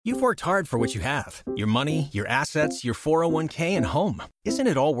You've worked hard for what you have. Your money, your assets, your 401k, and home. Isn't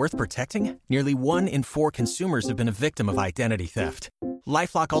it all worth protecting? Nearly 1 in 4 consumers have been a victim of identity theft.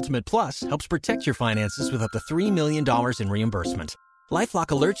 LifeLock Ultimate Plus helps protect your finances with up to $3 million in reimbursement. LifeLock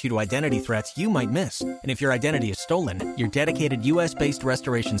alerts you to identity threats you might miss. And if your identity is stolen, your dedicated U.S.-based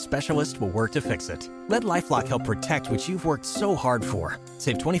restoration specialist will work to fix it. Let LifeLock help protect what you've worked so hard for.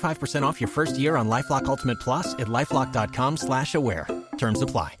 Save 25% off your first year on LifeLock Ultimate Plus at LifeLock.com/aware. Terms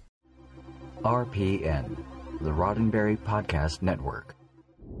apply. RPN, the Roddenberry Podcast Network.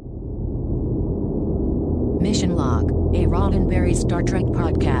 Mission Log, a Roddenberry Star Trek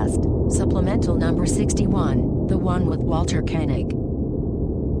podcast, supplemental number 61, the one with Walter Koenig.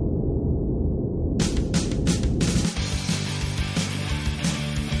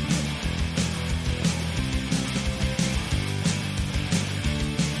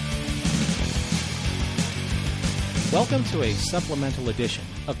 Welcome to a supplemental edition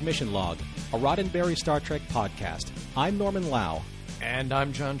of Mission Log, a Roddenberry Star Trek podcast. I'm Norman Lau. And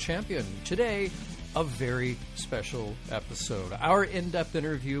I'm John Champion. Today, a very special episode. Our in-depth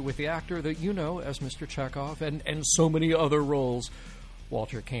interview with the actor that you know as Mr. Chekhov and so many other roles,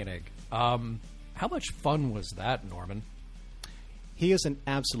 Walter Koenig. How much fun was that, Norman? He is an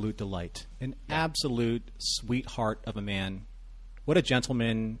absolute delight, an absolute sweetheart of a man. What a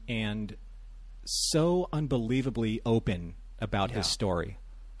gentleman, and so unbelievably open about his story.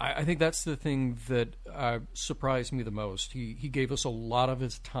 I think that's the thing that surprised me the most. He gave us a lot of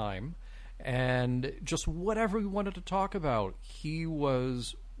his time, and just whatever we wanted to talk about, he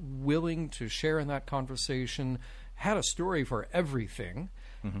was willing to share in that conversation, had a story for everything,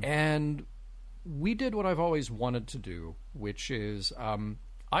 and we did what I've always wanted to do, which is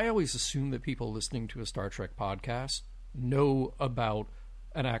I always assume that people listening to a Star Trek podcast know about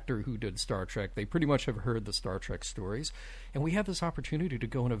an actor who did Star Trek. They pretty much have heard the Star Trek stories, and we have this opportunity to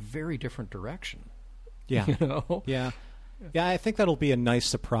go in a very different direction. Yeah. You know? Yeah, I think that'll be a nice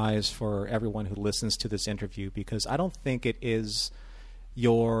surprise for everyone who listens to this interview, because I don't think it is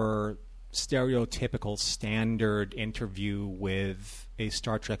your stereotypical standard interview with a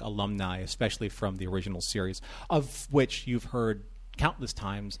Star Trek alumni, especially from the original series, of which you've heard countless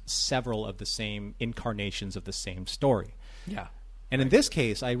times several of the same incarnations of the same story. Yeah. And in this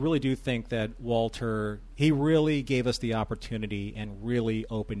case, I really do think that Walter, he really gave us the opportunity and really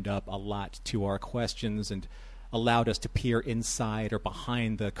opened up a lot to our questions and allowed us to peer inside or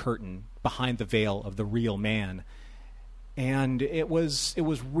behind the curtain, behind the veil of the real man. And it was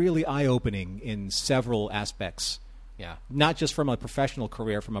really eye-opening in several aspects. Yeah. Not just from a professional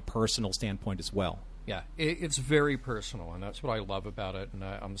career, from a personal standpoint as well. Yeah, it's very personal, and that's what I love about it, and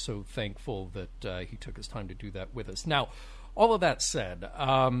I'm so thankful that he took his time to do that with us. Now, all of that said,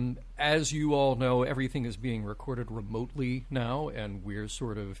 as you all know, everything is being recorded remotely now, and we're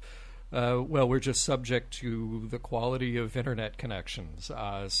sort of, we're just subject to the quality of internet connections.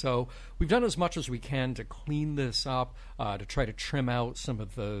 So we've done as much as we can to clean this up, to try to trim out some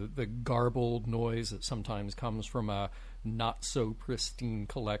of the garbled noise that sometimes comes from a not-so-pristine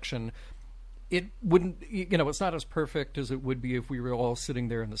collection. It wouldn't, it's not as perfect as it would be if we were all sitting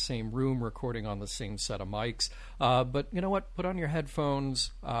there in the same room recording on the same set of mics. But you know what? Put on your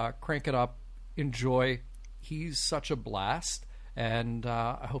headphones, crank it up, enjoy. He's such a blast, and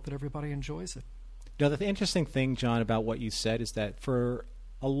I hope that everybody enjoys it. Now, the interesting thing, John, about what you said is that for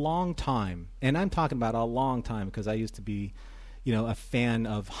a long time, and I'm talking about a long time because I used to be a fan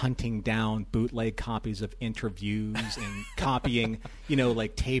of hunting down bootleg copies of interviews and copying,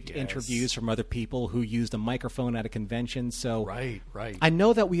 like taped interviews from other people who used a microphone at a convention. So right. I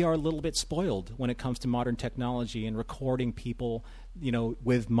know that we are a little bit spoiled when it comes to modern technology and recording people,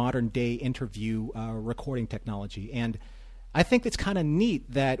 with modern day interview recording technology. And I think it's kind of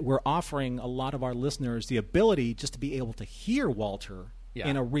neat that we're offering a lot of our listeners the ability just to be able to hear Walter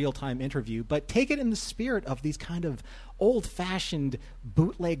in a real-time interview, but take it in the spirit of these kind of old-fashioned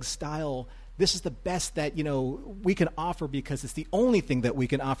bootleg style, this is the best that, we can offer because it's the only thing that we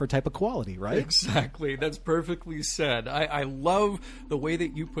can offer type of quality, right? Exactly. That's perfectly said. I love the way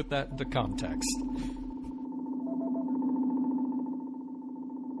that you put that into context.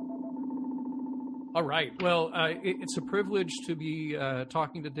 All right. Well, it's a privilege to be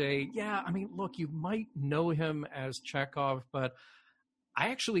talking today. Yeah, I mean, look, you might know him as Chekhov, but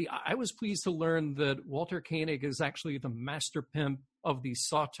I was pleased to learn that Walter Koenig is actually the master pimp of the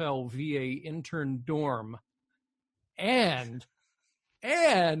Sawtell VA intern dorm, and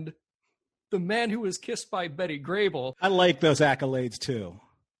the man who was kissed by Betty Grable. I like those accolades too.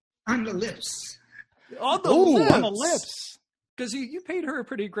 On the lips. On the lips. On the lips. Because you paid her a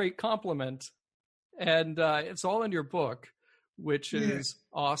pretty great compliment, and it's all in your book, which is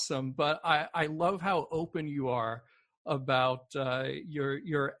awesome. But I love how open you are about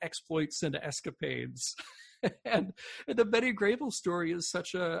your exploits and escapades. and the Betty Grable story is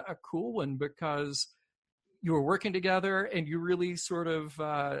such a cool one because you were working together and you really sort of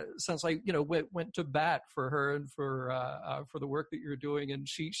sounds like, went to bat for her and for the work that you're doing. And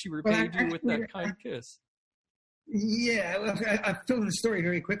she repaid you with that kind kiss. Yeah, I'll fill in the story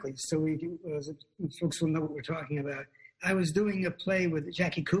very quickly so folks will know what we're talking about. I was doing a play with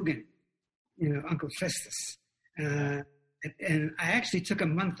Jackie Coogan, Uncle Festus. And I actually took a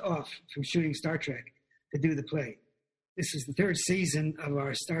month off from shooting Star Trek to do the play. This was the third season of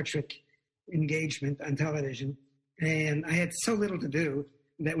our Star Trek engagement on television. And I had so little to do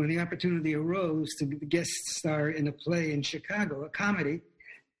that when the opportunity arose to guest star in a play in Chicago, a comedy,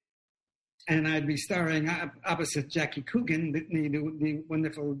 and I'd be starring opposite Jackie Coogan, the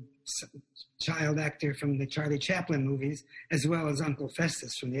wonderful child actor from the Charlie Chaplin movies, as well as Uncle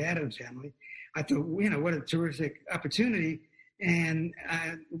Festus from the Addams Family. I thought, what a terrific opportunity. And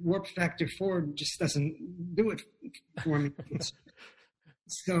Warp Factor 4 just doesn't do it for me.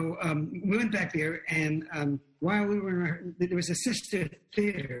 So we went back there, and while we were, there was a sister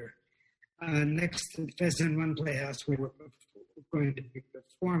theater next to the Pheasant Run Playhouse where we were going to be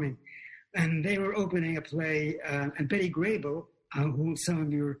performing. And they were opening a play, and Betty Grable, who some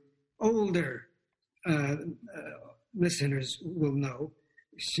of your older listeners will know,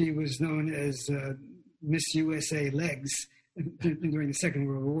 she was known as Miss USA Legs during the Second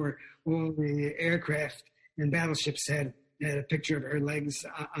World War. All the aircraft and battleships had a picture of her legs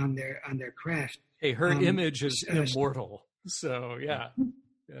on their craft. Hey, her image is immortal. So yeah.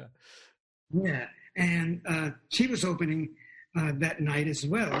 And she was opening that night as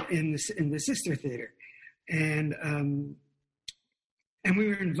well in the sister theater, and we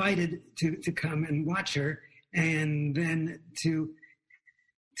were invited to come and watch her, and then to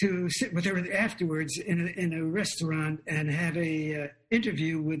sit with her afterwards in a restaurant and have a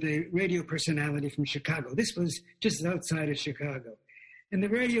interview with a radio personality from Chicago. This was just outside of Chicago, and the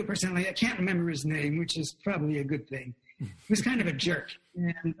radio personality, I can't remember his name, which is probably a good thing. He was kind of a jerk,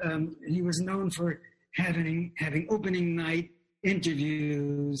 and he was known for having opening night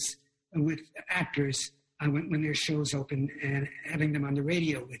interviews with actors when their shows opened and having them on the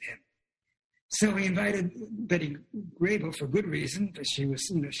radio with him. So he invited Betty Grable for good reason, because she was,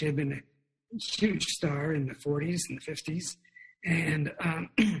 she had been a huge star in the 40s and the 50s,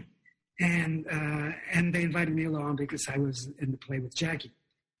 and they invited me along because I was in the play with Jackie.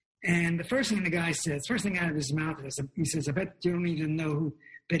 And the first thing the guy says, first thing out of his mouth is, he says, "I bet you don't even know who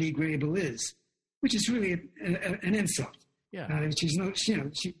Betty Grable is," which is really an insult. Yeah, she's she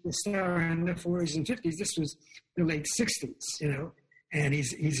was a star in the 40s and 50s. This was the late 60s, and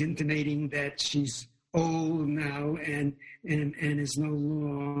he's intimating that she's old now and is no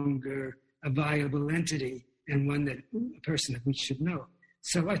longer a viable entity and one that a person that we should know.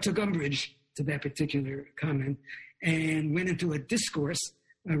 So I took umbrage to that particular comment and went into a discourse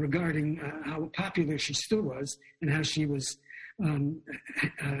regarding how popular she still was and how she was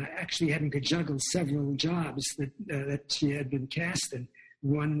actually having to juggle several jobs that she had been cast in.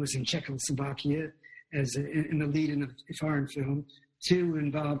 One was in Czechoslovakia as in the lead in a foreign film. Two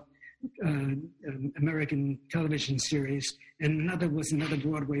involved American television series, and another was another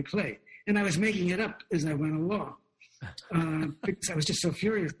Broadway play. And I was making it up as I went along because I was just so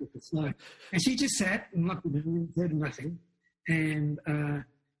furious with this line. And she just sat and looked at me and said nothing. And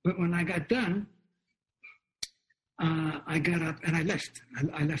but when I got done, I got up and I left.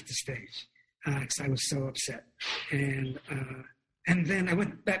 I left the stage because I was so upset. And then I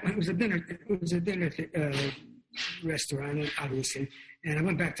went back. It was a dinner restaurant, obviously. And I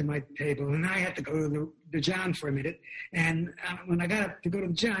went back to my table, and I had to go to the John for a minute. And when I got up to go to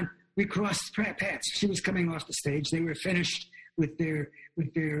the John, we crossed paths. She was coming off the stage. They were finished with their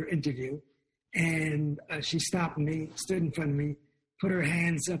interview, and she stopped me, stood in front of me, put her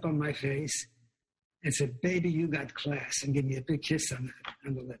hands up on my face, and said, "Baby, you got class," and gave me a big kiss on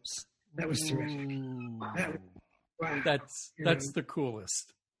the lips. That was terrific. Wow. That's the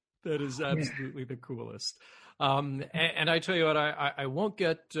coolest. That is absolutely the coolest. And I tell you what, I won't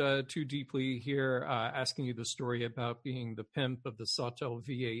get too deeply here asking you the story about being the pimp of the Sawtell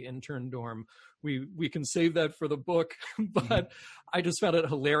VA intern dorm. We can save that for the book, but I just found it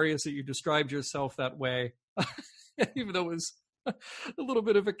hilarious that you described yourself that way, even though it was a little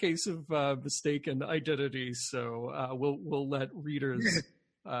bit of a case of mistaken identity. So we'll let readers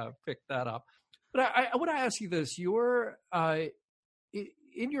pick that up. But I want to ask you this: in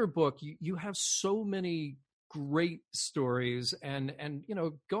your book, you have so many great stories, and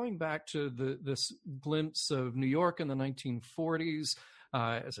going back to this glimpse of New York in the 1940s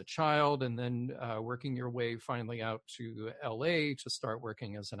as a child, and then working your way finally out to LA to start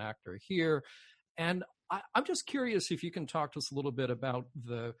working as an actor here. And I'm just curious if you can talk to us a little bit about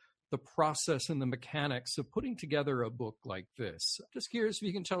the process and the mechanics of putting together a book like this. Just curious if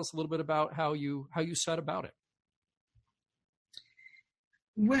you can tell us a little bit about how you set about it.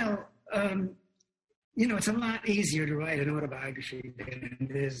 Well, it's a lot easier to write an autobiography than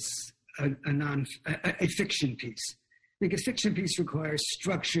it is a fiction piece. Because fiction piece requires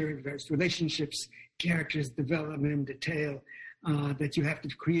structure, requires relationships, characters, development, detail that you have to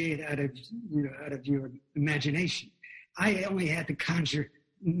create out of your imagination. I only had to conjure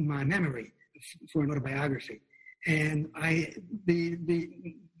my memory for an autobiography, and the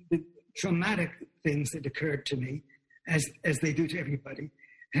traumatic things that occurred to me, as they do to everybody,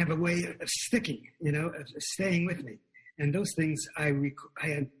 have a way of sticking, of staying with me. And those things I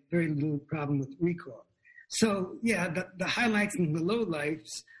had very little problem with recall. So yeah, the highlights and the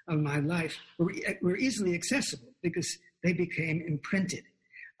lowlights of my life were easily accessible because they became imprinted,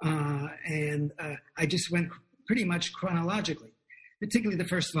 and I just went pretty much chronologically, particularly the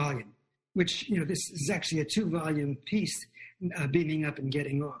first volume, which this is actually a 2-volume piece, Beaming Up and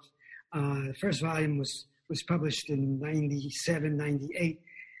Getting Off. The first volume was published in 97, 98,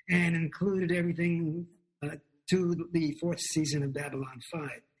 and included everything to the 4th season of Babylon 5,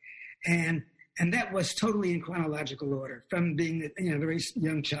 and that was totally in chronological order, from being a very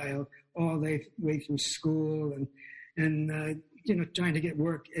young child all the way through school and trying to get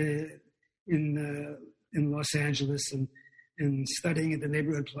work in Los Angeles and studying at the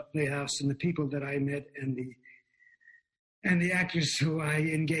neighborhood playhouse, and the people that I met and the actors who I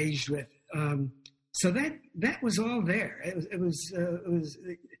engaged with. So that was all there. It was.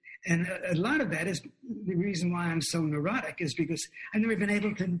 And a lot of that is the reason why I'm so neurotic, is because I've never been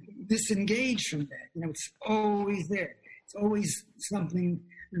able to disengage from that. It's always there. It's always something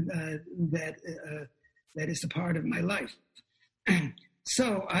that is a part of my life.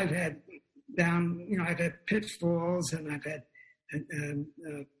 So I've had I've had pitfalls, and I've had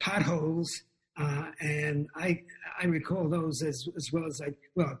potholes, and I recall those as well as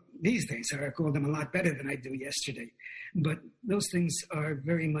these days I recall them a lot better than I do yesterday. But those things are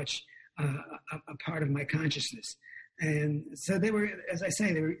very much a part of my consciousness. And so they were, as I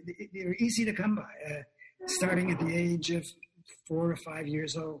say, they were easy to come by, starting at the age of 4 or 5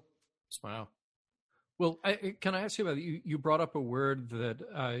 years old. Wow. Well, can I ask you about, you brought up a word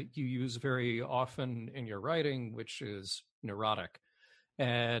that you use very often in your writing, which is neurotic.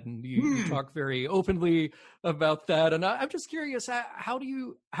 And you talk very openly about that. And I'm just curious, how do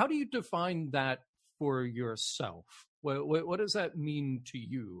you define that for yourself? What does that mean to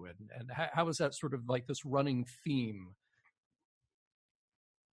you? And how is that sort of like this running theme?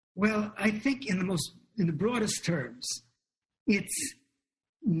 Well, I think in the broadest terms, it's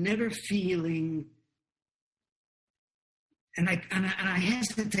never feeling, and I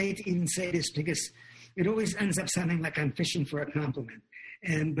hesitate to even say this because it always ends up sounding like I'm fishing for a compliment.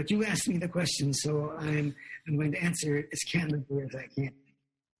 But you asked me the question, so I'm going to answer it as candidly as I can.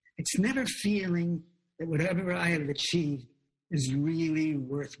 It's never feeling that whatever I have achieved is really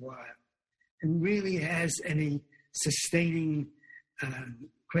worthwhile and really has any sustaining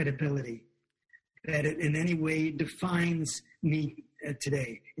credibility, that it in any way defines me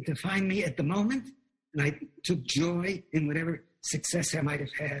today. It defined me at the moment, and I took joy in whatever success I might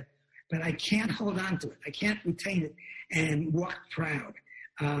have had, but I can't hold on to it. I can't retain it and walk proud.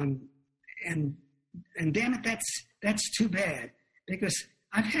 And damn it, that's too bad, because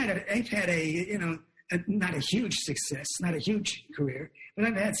I've had a not a huge success, not a huge career, but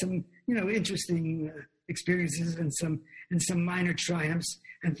I've had some interesting experiences and some minor triumphs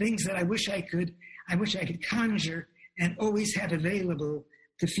and things that I wish I could conjure and always have available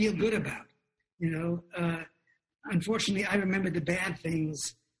to feel good about. Unfortunately, I remember the bad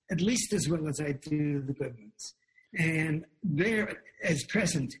things at least as well as I do the good ones, and they're as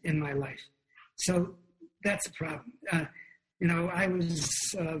present in my life. So that's a problem. I was.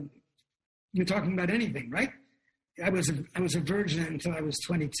 You're talking about anything, right? I was a virgin until I was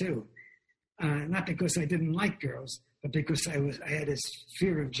 22, not because I didn't like girls, but because I had this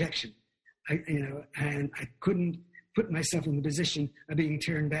fear of rejection. And I couldn't put myself in the position of being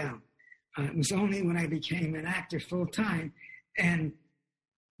turned down. It was only when I became an actor full time, and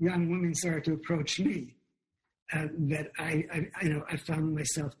young women started to approach me, that I found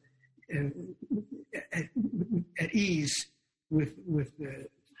myself at ease with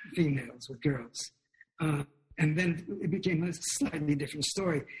females, with girls. And then it became a slightly different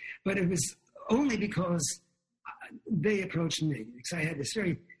story. But it was only because they approached me because I had this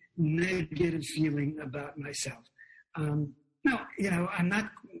very negative feeling about myself. Now, I'm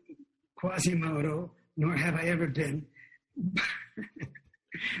not Quasimodo, nor have I ever been,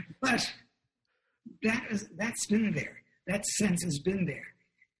 but that's been there. That sense has been there.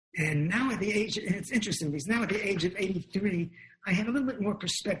 And now and it's interesting because now at the age of 83, I have a little bit more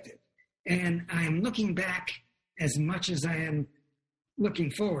perspective. And I am looking back as much as I am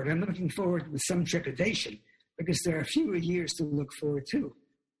looking forward. I'm looking forward with some trepidation because there are fewer years to look forward to.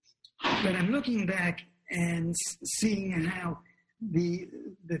 But I'm looking back and seeing how the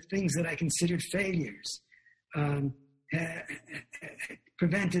things that I considered failures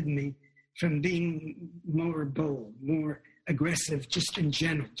prevented me from being more bold, more aggressive, just in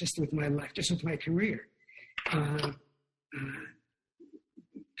general, just with my life, just with my career.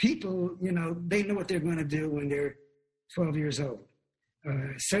 People, they know what they're going to do when they're 12 years old.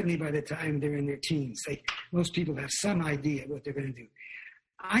 Certainly by the time they're in their teens. Most people have some idea what they're going to do.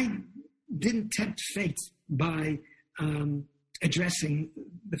 I didn't tempt fate by addressing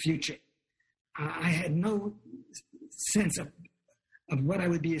the future. I had no sense of what I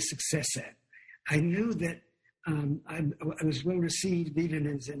would be a success at. I knew that I was well received even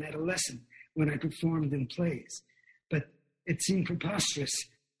as an adolescent when I performed in plays, but it seemed preposterous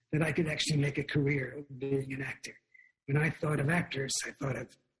that I could actually make a career of being an actor. When I thought of actors, I thought of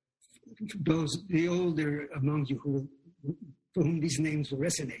the older among you for whom these names will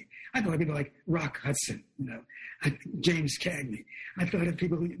resonate. I thought of people like Rock Hudson, James Cagney. I thought of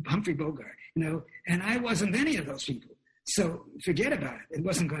people, Humphrey Bogart, and I wasn't any of those people. So forget about it. It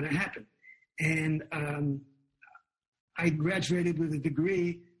wasn't going to happen. And I graduated with a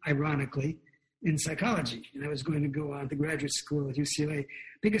degree, ironically, in psychology. And I was going to go on to graduate school at UCLA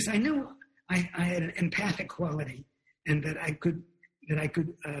because I knew I had an empathic quality and that I could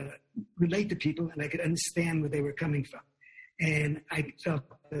relate to people and I could understand where they were coming from. And I felt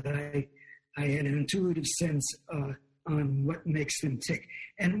that I had an intuitive sense on what makes them tick.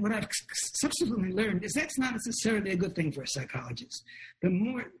 And what I've subsequently learned is that's not necessarily a good thing for a psychologist. The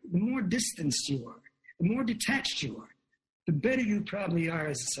more distanced you are, the more detached you are, the better you probably are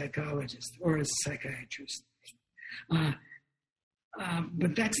as a psychologist or as a psychiatrist.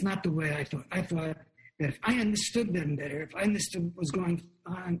 But that's not the way I thought. I thought that if I understood them better, if I understood what was going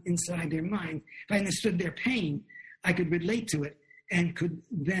on inside their mind, if I understood their pain, I could relate to it and could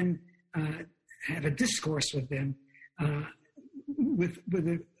then have a discourse with them with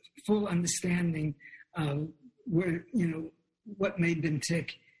a full understanding of where, what made them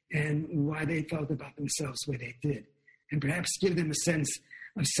tick and why they felt about themselves the way they did. And perhaps give them a sense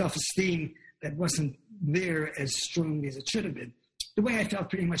of self-esteem that wasn't there as strongly as it should have been. The way I felt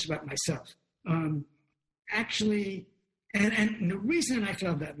pretty much about myself. Actually, and the reason I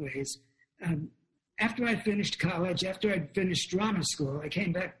felt that way is after I finished college, after I finished drama school, I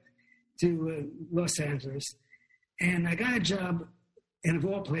came back to Los Angeles, and I got a job in, of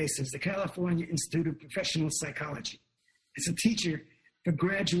all places, the California Institute of Professional Psychology. As a teacher for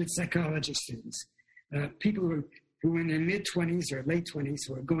graduate psychology students, people who were in their mid-20s or late 20s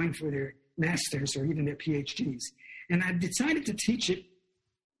who are going for their masters or even their PhDs. And I decided to teach it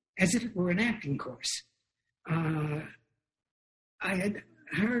as if it were an acting course. I had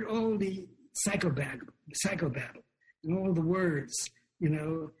heard all the psychobabble and all the words,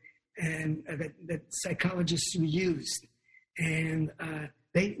 and that psychologists used. And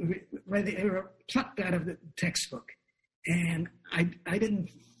they were plucked out of the textbook. And I didn't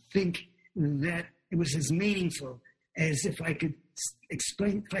think that it was as meaningful as if I could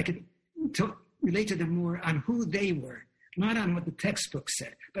explain, if I could relate to them more on who they were, not on what the textbook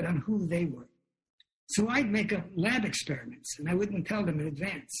said, but on who they were. So I'd make up lab experiments, and I wouldn't tell them in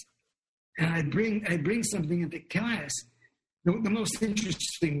advance. And I'd bring something into class. The most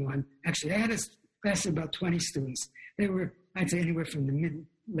interesting one, actually, I had a class of about 20 students. They were, I'd say, anywhere from the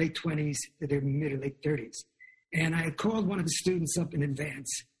late 20s to their mid or late 30s. And I had called one of the students up in advance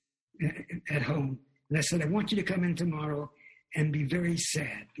at home. And I said, I want you to come in tomorrow and be very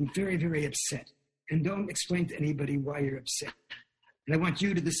sad, be very, very upset. And don't explain to anybody why you're upset. And I want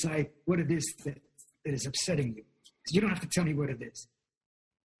you to decide what it is that is upsetting you. So you don't have to tell me what it is.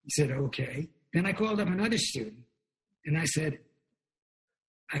 He said, okay. Then I called up another student. And I said,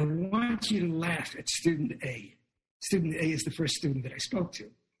 I want you to laugh at student A. Student A is the first student that I spoke to.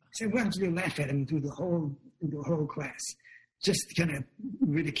 I said, why don't you laugh at him through the whole class? Just kind of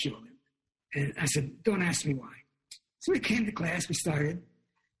ridicule him. And I said, don't ask me why. So we came to class, we started,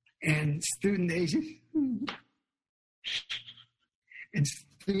 and student A, and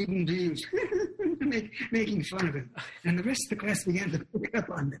student B was, making fun of him. And the rest of the class began to pick up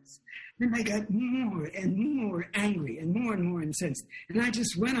on this. Then I got more and more angry and more incensed. And I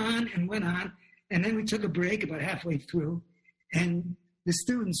just went on. And then we took a break about halfway through. And the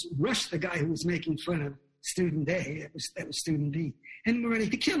students rushed the guy who was making fun of student A, that was student B, and were ready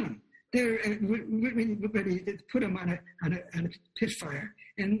to kill him. They're ready to put him on a pit fire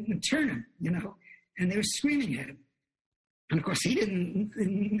and turn him, and they were screaming at him. And of course, he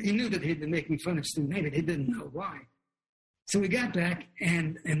knew that he'd been making fun of student A, but he didn't know why. So we got back,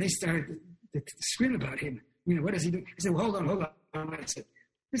 and they started to scream about him. What does he do? I said, well, hold on. I said,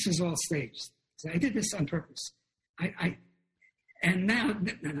 this was all staged. I said, I did this on purpose. And now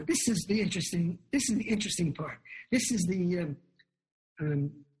this is the interesting part. This is the,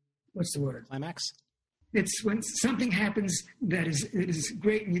 what's the word? Climax? It's when something happens that is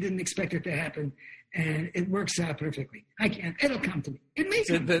great and you didn't expect it to happen, and it works out perfectly. It'll come to me. It may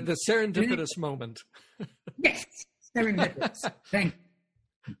come. The serendipitous moment. Yes, serendipitous. Thank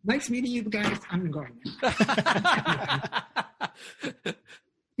you. Nice meeting you guys. I'm going now.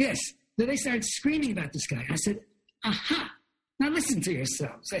 Yes. So they started screaming about this guy. I said, aha. Now listen to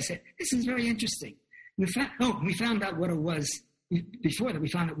yourselves. I said, this is very interesting. We found out what it was. Before that, we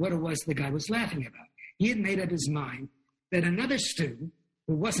found out what it was the guy was laughing about. He had made up his mind that another student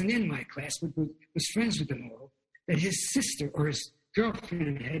who wasn't in my class, but was friends with them all, that his sister or his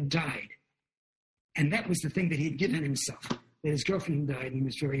girlfriend had died. And that was the thing that he had given himself, that his girlfriend died, and he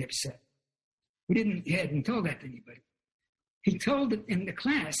was very upset. He hadn't told that to anybody. He told it in the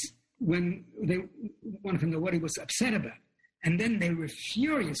class when they wanted to know what he was upset about. And then they were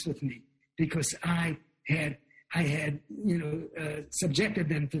furious with me because I had subjected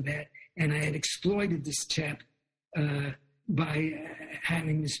them to that, and I had exploited this chap by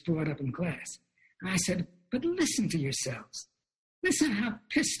having this brought up in class. And I said, but listen to yourselves. Listen how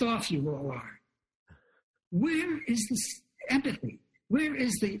pissed off you all are. Where is this empathy? Where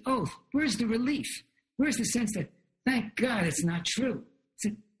is the oath? Where's the relief? Where's the sense that, thank God it's not true? I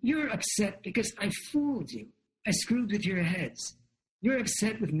said, you're upset because I fooled you. I screwed with your heads. You're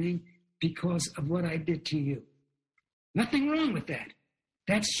upset with me because of what I did to you. Nothing wrong with that.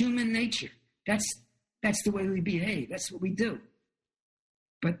 That's human nature. That's the way we behave. That's what we do.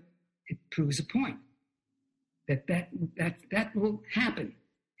 But it proves a point that will happen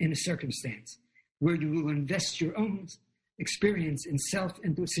in a circumstance where you will invest your own experience in self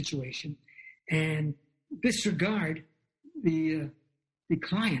into a situation and disregard the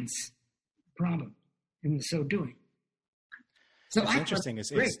client's problem in so doing. So it's interesting.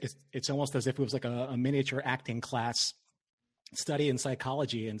 It's almost as if it was like a miniature acting class, study in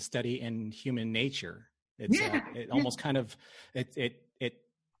psychology and study in human nature. It's almost kind of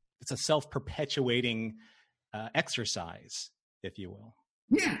it's a self-perpetuating exercise, if you will.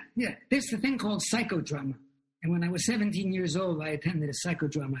 Yeah. There's the thing called psychodrama, and when I was 17 years old, I attended a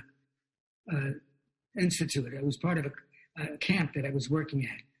psychodrama institute. I was part of a camp that I was working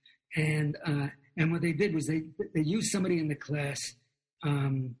at, and what they did was they used somebody in the class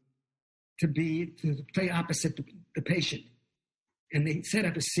to play opposite the patient, and they set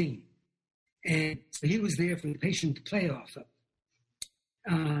up a scene, and so he was there for the patient to play off of.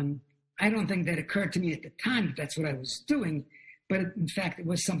 I don't think that occurred to me at the time that that's what I was doing, but in fact it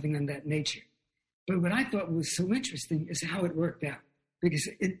was something of that nature. But what I thought was so interesting is how it worked out, because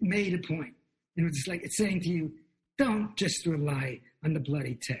it made a point. And it's like it's saying to you, don't just rely on the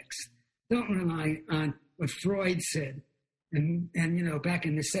bloody text. Don't rely on what Freud said. And back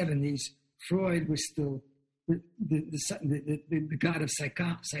in the 70s, Freud was still the god of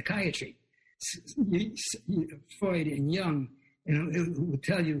psychiatry. Freud and Jung, who would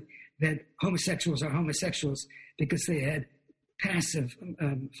tell you that homosexuals are homosexuals because they had passive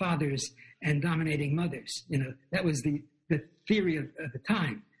fathers and dominating mothers. That was the theory of the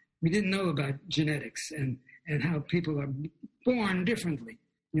time. We didn't know about genetics and how people are born differently,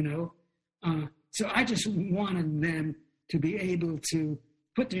 So I just wanted them to be able to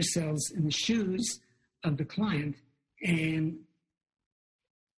put themselves in the shoes of the client and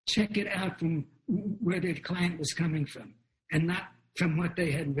check it out from where the client was coming from and not from what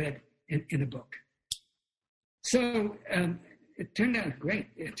they had read in a book. So it turned out great.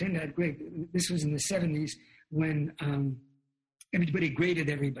 This was in the 70s when everybody graded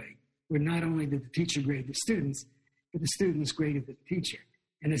everybody, where not only did the teacher grade the students, but the students graded the teacher.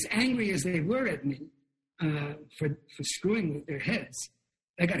 And as angry as they were at me for screwing with their heads,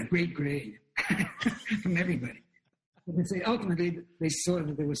 I got a great grade from everybody. But ultimately, they saw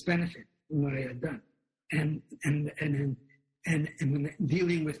that there was benefit in what I had done, and when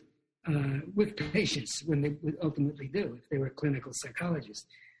dealing with patients, when they would ultimately do, if they were clinical psychologists,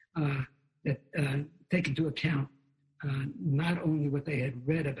 that take into account not only what they had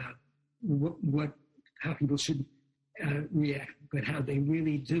read about how people should react, but how they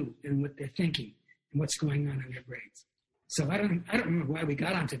really do and what they're thinking and what's going on in their brains. So I don't remember why we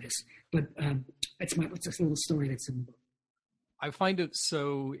got onto this, but it's this little story that's in the book. I find it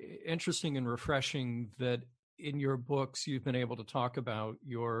so interesting and refreshing that in your books you've been able to talk about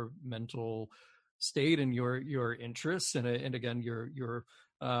your mental state and your interests, and again your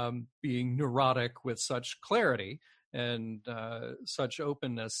being neurotic with such clarity and such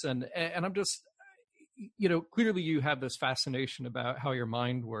openness, and I'm just, clearly you have this fascination about how your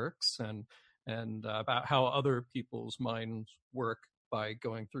mind works and about how other people's minds work by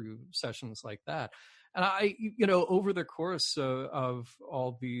going through sessions like that. And I, over the course of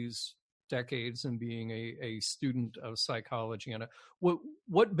all these decades and being a student of psychology, and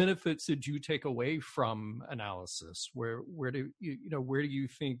what benefits did you take away from analysis? Where do you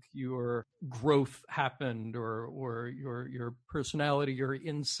think your growth happened, or your personality, your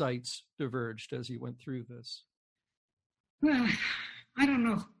insights diverged as you went through this? Well, I don't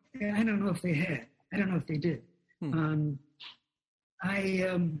know if they had. I don't know if they did.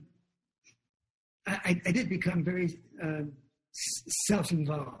 I did become very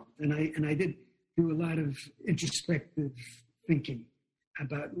self-involved, and I did do a lot of introspective thinking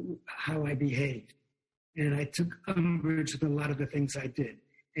about how I behaved, and I took umbrage with a lot of the things I did,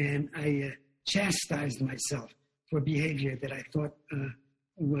 and I chastised myself for behavior that I thought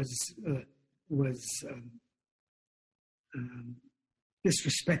was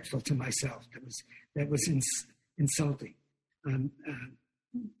disrespectful to myself. That was insulting.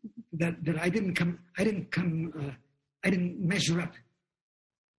 That I didn't measure up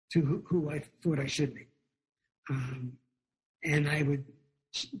to who I thought I should be, and I would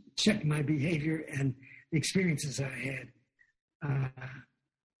check my behavior and the experiences I had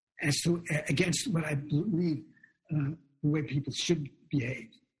against what I believe the way people should behave,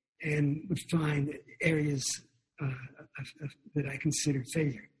 and would find areas that I considered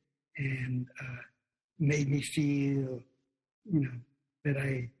failure, and made me feel, that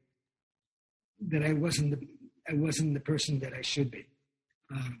I wasn't the person that I should be.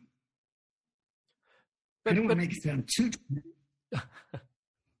 I don't want to make it sound too.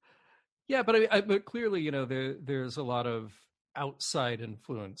 Yeah, but clearly, there's a lot of outside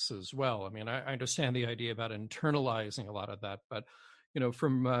influence as well. I mean, I understand the idea about internalizing a lot of that, but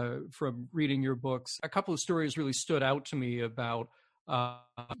from reading your books, a couple of stories really stood out to me about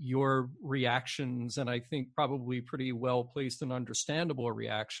your reactions, and I think probably pretty well placed and understandable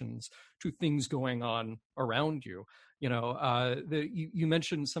reactions to things going on around you. You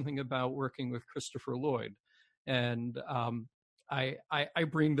mentioned something about working with Christopher Lloyd, and I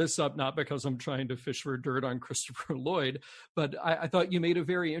bring this up not because I'm trying to fish for dirt on Christopher Lloyd, but I thought you made a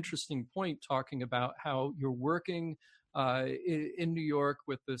very interesting point talking about how you're working in New York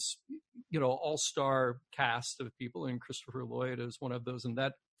with this, all-star cast of people, and Christopher Lloyd is one of those, and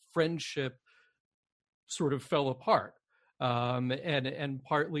that friendship sort of fell apart, and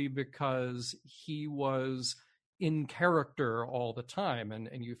partly because he was in character all the time,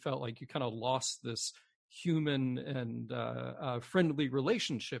 and you felt like you kind of lost this human and friendly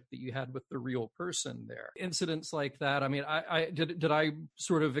relationship that you had with the real person there. Incidents like that. I mean, did I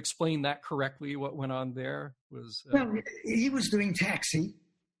sort of explain that correctly? What went on there was well, he was doing Taxi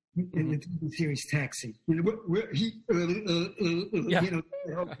in the TV series Taxi. Where he the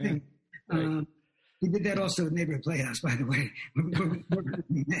whole thing. Right. He did that also in Neighborhood Playhouse, by the way.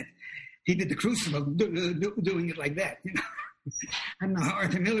 He did the Crucible, doing it like that. I don't know how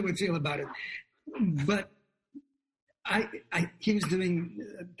Arthur Miller would feel about it. But he was doing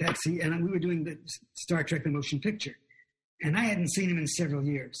Taxi, and we were doing the Star Trek: The Motion Picture, and I hadn't seen him in several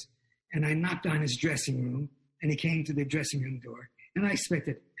years. And I knocked on his dressing room, and he came to the dressing room door, and I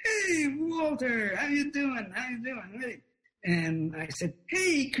expected, "Hey, Walter, how you doing? How you doing?" Hey. And I said,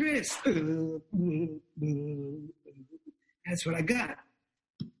 "Hey, Chris." That's what I got.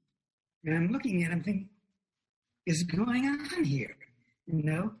 And I'm looking at him thinking, "What's going on here?"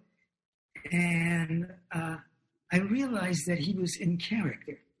 And I realized that he was in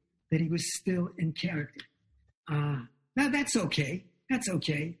character, that he was still in character. Now, that's okay. That's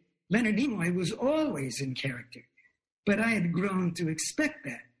okay. Leonard Nimoy was always in character. But I had grown to expect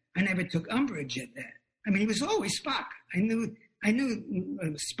that. I never took umbrage at that. I mean, he was always Spock. I knew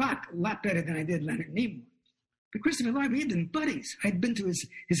Spock a lot better than I did Leonard Nimoy. But Christopher Lloyd, we had been buddies. I'd been to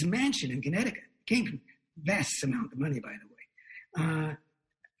his mansion in Connecticut. Came from vast amount of money, by the way.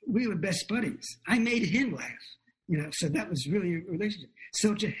 We were best buddies. I made him laugh, so that was really a relationship.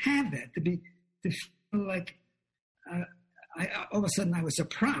 So to have that, to feel like all of a sudden I was a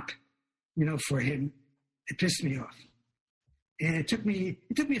prop for him. It pissed me off. And it took me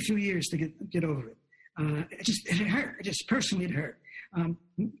a few years to get over it. It hurt. Personally, it hurt.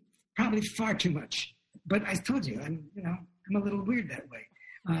 Probably far too much. But I told you, I'm a little weird that way.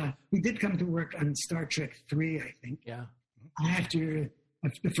 We did come to work on Star Trek 3, I think. Yeah. After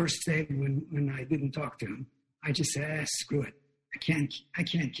the first day when I didn't talk to him, I just said, screw it. I can't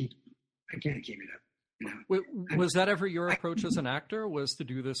keep it up. Was that ever your approach as an actor? Was to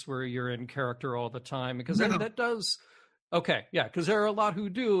do this where you're in character all the time? Because that does. Okay, yeah, because there are a lot who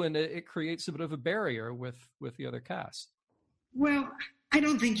do, and it creates a bit of a barrier with the other cast. Well, I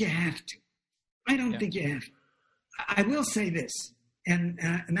don't think you have to. Think you have to. I will say this, and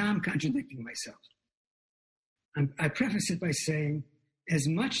now I'm contradicting myself. I preface it by saying, as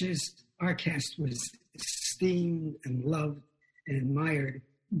much as our cast was esteemed and loved and admired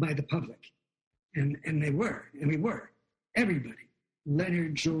by the public, and we were, everybody,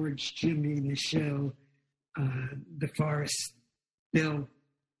 Leonard, George, Jimmy, Michelle, DeForest, Bill,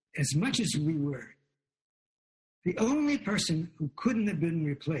 as much as we were, the only person who couldn't have been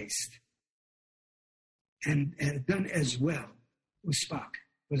replaced and had done as well was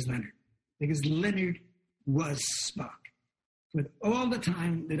Leonard. Because Leonard was Spock. With all the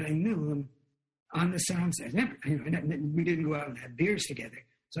time that I knew him on the soundstage, we didn't go out and have beers together,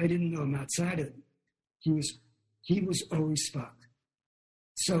 so I didn't know him outside of it. He was always Spock.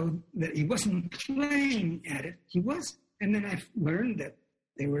 So that he wasn't playing at it, he was. And then I learned that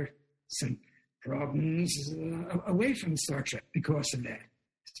there were some problems away from Star Trek because of that.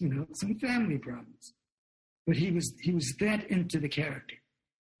 Some family problems. But he was that into the character.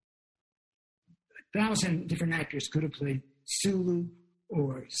 1,000 different actors could have played Sulu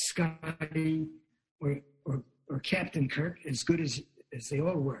or Scotty or Captain Kirk as good as they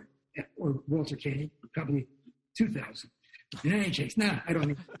all were, or Walter Koenig, probably 2,000. In any case, no, I don't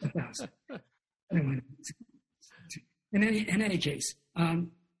need 1,000. In any case, a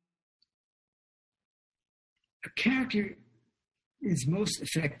character is most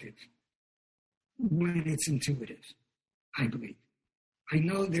effective when it's intuitive, I believe. I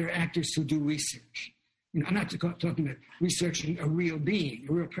know there are actors who do research. I'm not talking about researching a real being,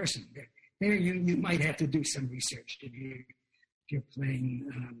 a real person. There you might have to do some research if you're playing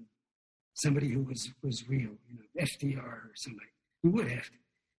somebody who was real, FDR or somebody. You would have to.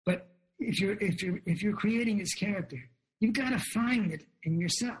 But if you're creating his character, you've got to find it in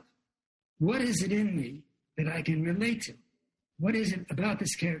yourself. What is it in me that I can relate to? What is it about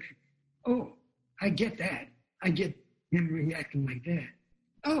this character? Oh, I get that. I get him reacting like that.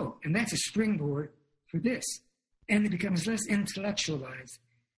 Oh, and that's a springboard for this. And it becomes less intellectualized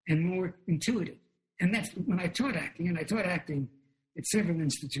and more intuitive. And that's when I taught acting, and I taught acting at several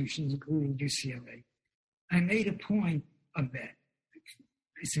institutions, including UCLA. I made a point of that.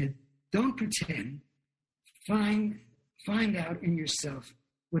 I said, don't pretend. Find out in yourself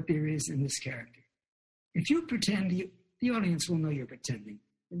what there is in this character. If you pretend, the audience will know you're pretending.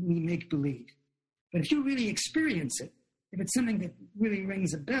 We make believe. But if you really experience it, if it's something that really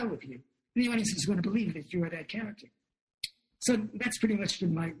rings a bell with you, the audience is going to believe that you're that character. So that's pretty much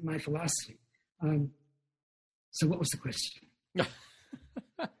been my philosophy. So what was the question?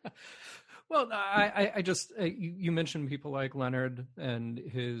 Well, I just, you mentioned people like Leonard and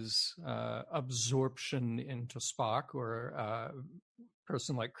his absorption into Spock, or a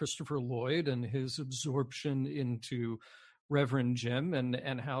person like Christopher Lloyd and his absorption into Reverend Jim,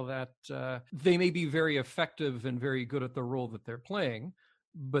 and how that they may be very effective and very good at the role that they're playing,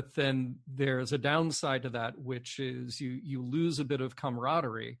 but then there's a downside to that, which is you lose a bit of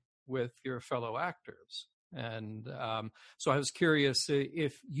camaraderie with your fellow actors. And so I was curious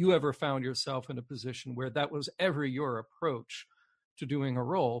if you ever found yourself in a position where that was ever your approach to doing a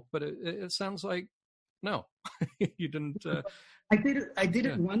role, but it sounds like no, you didn't. I did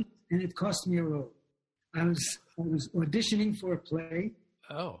it once, and it cost me a role. I was auditioning for a play.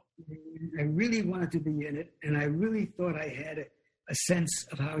 Oh. I really wanted to be in it, and I really thought I had a sense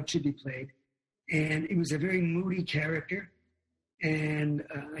of how it should be played. And it was a very moody character, and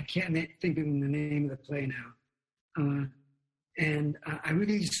I can't think of the name of the play now. And I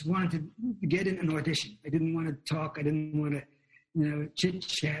really just wanted to get in an audition. I didn't want to talk. I didn't want to,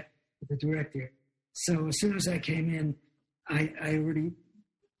 chit-chat with the director. So as soon as I came in, I already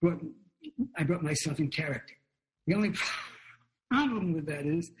brought myself in character. The only problem with that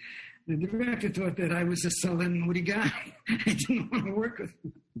is the director thought that I was a sullen, moody guy. I didn't want to work with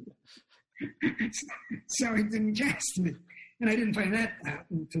him. So he didn't cast me. And I didn't find that out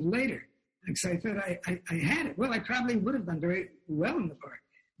until later. Because I thought I had it. Well, I probably would have done very well in the part.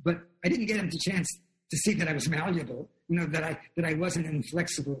 But I didn't get him the chance to see that I was malleable, that I wasn't an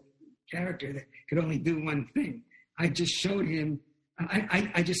inflexible character that could only do one thing. I just showed him,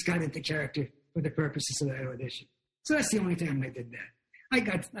 I just got into character for the purposes of that audition. So that's the only time I did that.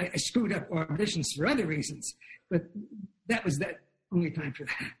 I screwed up auditions for other reasons, but that was that only time for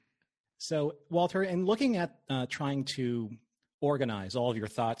that. So, Walter, in looking at trying to organize all of your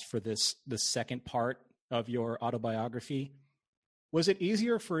thoughts for the second part of your autobiography, was it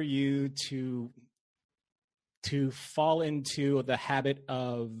easier for you to fall into the habit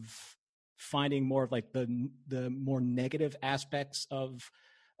of finding more of like the more negative aspects of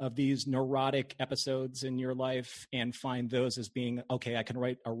these neurotic episodes in your life and find those as being, okay, I can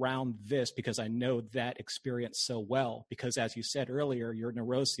write around this because I know that experience so well? Because as you said earlier, your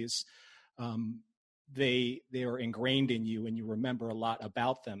neuroses, they are ingrained in you and you remember a lot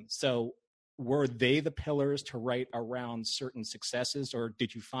about them. So were they the pillars to write around certain successes, or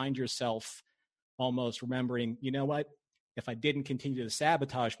did you find yourself almost remembering, you know what, if I didn't continue to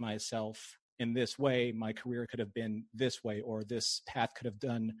sabotage myself in this way, my career could have been this way, or this path could have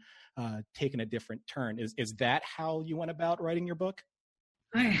taken a different turn? Is that how you went about writing your book?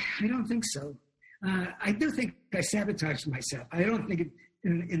 I don't think so. I do think I sabotaged myself. I don't think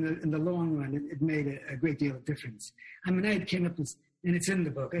in the long run it made a great deal of difference. I mean, I came up with, and it's in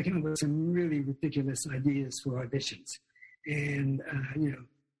the book, I came up with some really ridiculous ideas for auditions, and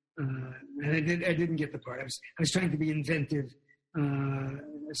and I didn't get the part. I was trying to be inventive. I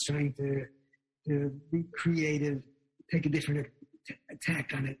was trying to be creative, take a different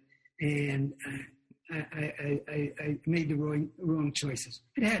attack on it, and I made the wrong choices.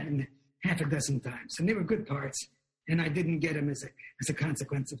 It happened half a dozen times, and they were good parts, and I didn't get them as a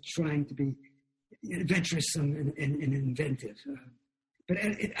consequence of trying to be adventuresome and inventive. But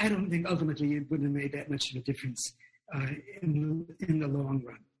I don't think ultimately it wouldn't have made that much of a difference in the long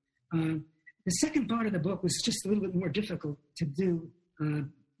run. The second part of the book was just a little bit more difficult to do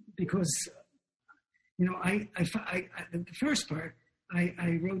because, the first part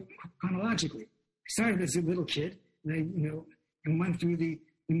I wrote chronologically. I started as a little kid, and I went through the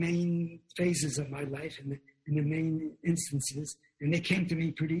main phases of my life and the main instances, and they came to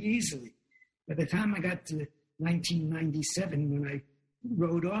me pretty easily. By the time I got to 1997, when I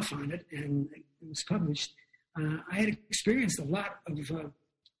wrote off on it and it was published, I had experienced a lot of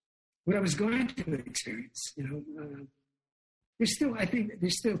what I was going to experience. I think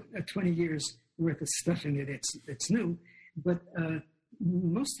there's still 20 years worth of stuff in it that's new, but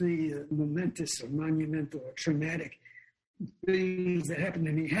most of the momentous or monumental or traumatic things that happened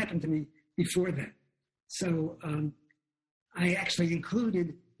to me before then. So I actually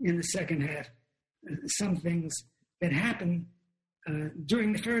included in the second half some things that happened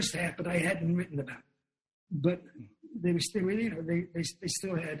during the first half, but I hadn't written about. But they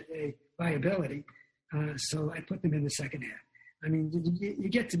still had a viability, so I put them in the second half. I mean, you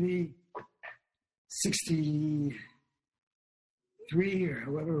get to be 63 or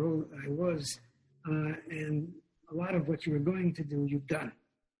however old I was, and a lot of what you were going to do, you've done,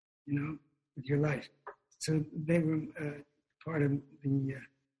 with your life. So they were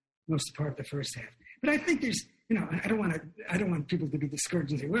most part of the first half. But I think there's, I don't want people to be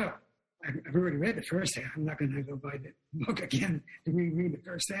discouraged and say, well, I've already read the first half. I'm not going to go buy the book again to reread the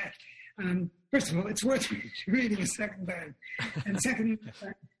first half. First of all, it's worth reading a second time. And second,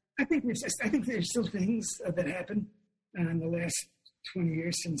 I think there's still things that happen in the last 20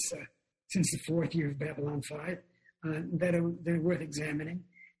 years since the fourth year of Babylon 5 that are worth examining.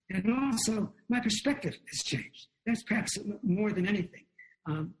 And also, my perspective has changed. That's perhaps more than anything.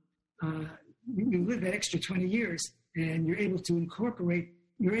 You live that extra 20 years, and you're able to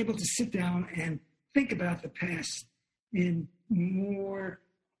sit down and think about the past in more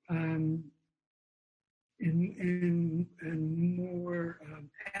more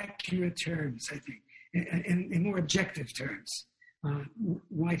accurate terms, I think, in more objective terms,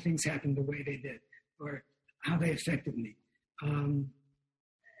 why things happened the way they did, or how they affected me, and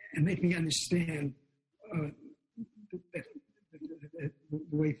make me understand the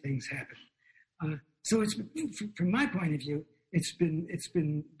way things happen. So it's, from my point of view, it's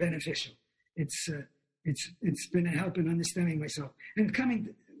been beneficial. It's been a help in understanding myself and coming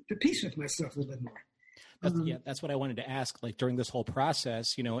to peace with myself a little bit more. That's what I wanted to ask. Like during this whole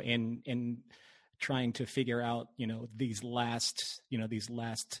process, in trying to figure out, these last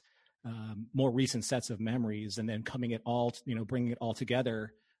more recent sets of memories, and then bringing it all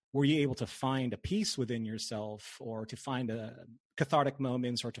together. Were you able to find a peace within yourself, or to find a cathartic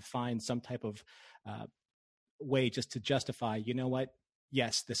moments, or to find some type of way just to justify,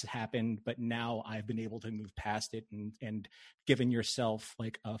 yes, this happened, but now I've been able to move past it and given yourself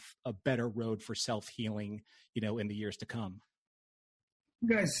like a better road for self-healing, in the years to come?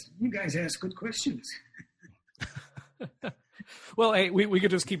 you guys ask good questions. Well, hey, we could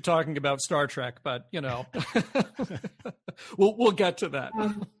just keep talking about Star Trek, but we'll get to that.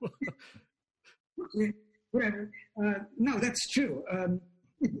 Whatever. No, that's true.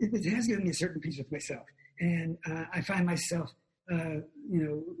 It has given me a certain piece of myself, and I find myself,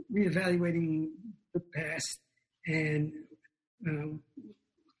 reevaluating the past and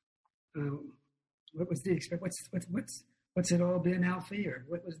what was the expect? What's it all been, Alfie? Or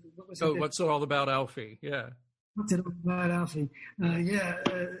what was it? Oh, what's it all about, Alfie? Yeah. What's it all about, Alfie?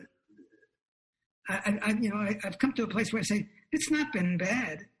 I've come to a place where I say it's not been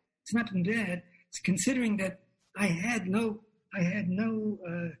bad. It's not been bad. It's considering that I had no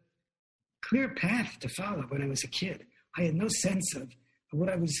clear path to follow when I was a kid. I had no sense of what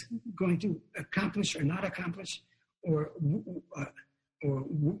I was going to accomplish or not accomplish, or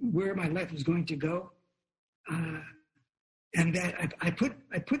where my life was going to go, and that I put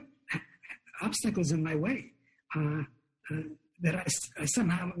obstacles in my way that I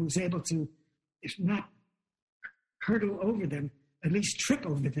somehow was able to, if not hurdle over them, at least trip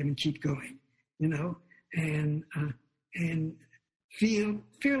over them and keep going, and feel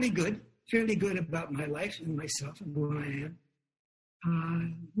fairly good about my life and myself and who I am.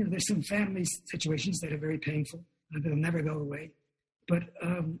 There's some family situations that are very painful. They'll never go away. But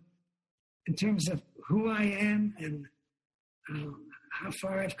in terms of who I am and how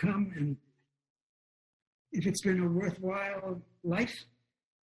far I've come, and if it's been a worthwhile life,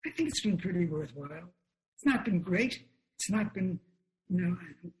 I think it's been pretty worthwhile. It's not been great. It's not been,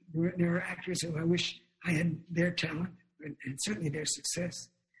 there are actors who I wish I had their talent and certainly their success.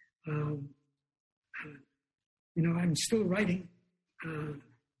 I'm still writing.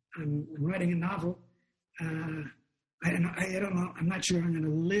 I'm writing a novel. I don't know. I'm not sure I'm going to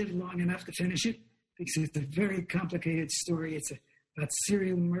live long enough to finish it because it's a very complicated story. It's about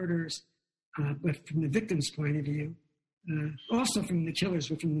serial murders, but from the victim's point of view, also from the killers,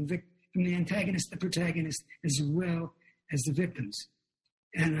 but from the antagonist, the protagonist, as well as the victims.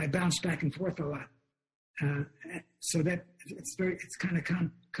 And I bounce back and forth a lot, so that it's kind of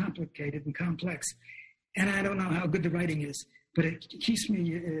complicated and complex. And I don't know how good the writing is, but it keeps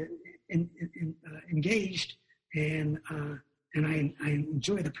me engaged, and I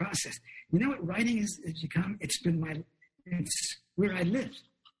enjoy the process. You know what writing has become? It's where I live.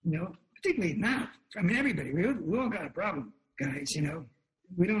 Particularly now. I mean, everybody. We all got a problem, guys.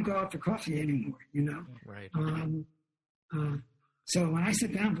 We don't go out for coffee anymore. Right. So when I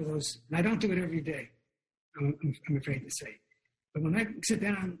sit down for those, and I don't do it every day, I'm afraid to say, but when I sit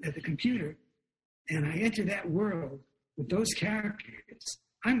down at the computer and I enter that world with those characters,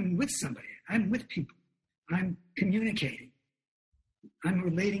 I'm with somebody. I'm with people. I'm communicating. I'm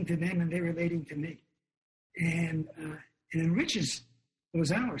relating to them, and they're relating to me, and it enriches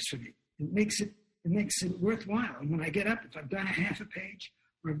those hours for me. It makes it worthwhile. And when I get up, if I've done a half a page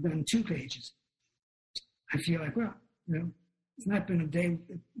or I've done 2 pages, I feel like, well, it's not been a day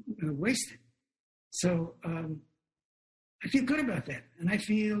wasted. So I feel good about that, and I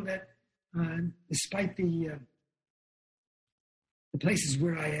feel that despite the places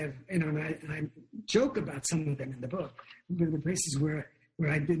where I have, and I joke about some of them in the book, the places where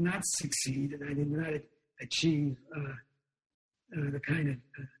I did not succeed and I did not achieve the kind of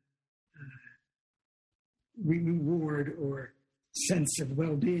reward or sense of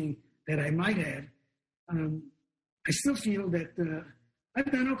well-being that I might have, I still feel that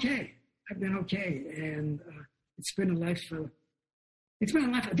I've done okay. And it's been a life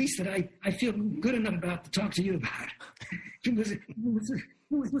at least that I feel good enough about to talk to you about. It was a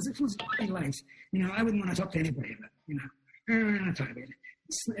life. I wouldn't want to talk to anybody about it. I'm not talking about it.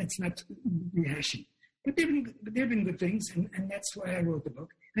 It's not rehashing. But there have been good things, and that's why I wrote the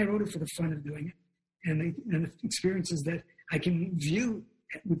book. I wrote it for the fun of doing it, and the experiences that I can view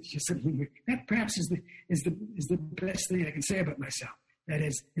with some humor. That perhaps is the best thing I can say about myself. That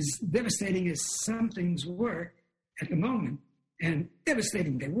is, as devastating as some things were at the moment, and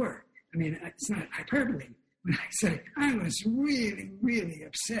devastating they were. I mean, it's not hyperbole when I say I was really, really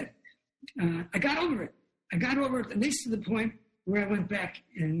upset. I got over it. At least to the point where I went back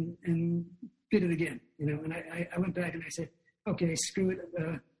and did it again. And I went back and I said, okay, screw it.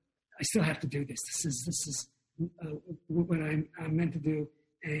 I still have to do this. This is what I'm meant to do,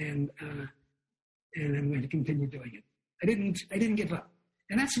 and I'm going to continue doing it. I didn't give up.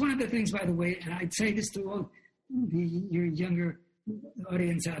 And that's one of the things, by the way, and I'd say this to all your younger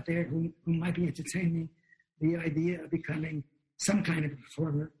audience out there who might be entertaining the idea of becoming some kind of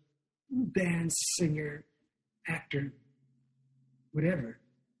performer, dance, singer, actor, whatever,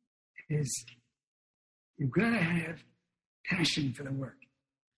 is you've got to have passion for the work.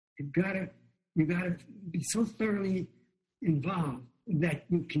 You've got to be so thoroughly involved that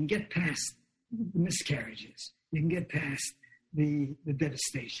you can get past the miscarriages. You can get past the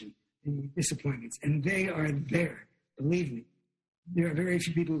devastation, the disappointments, and they are there. Believe me, there are very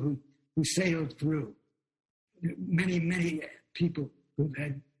few people who sailed through. Many people who've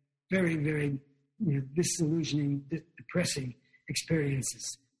had very, very disillusioning, depressing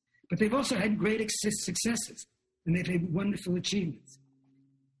experiences. But they've also had great successes, and they've had wonderful achievements.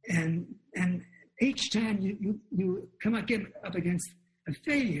 And each time you come up against a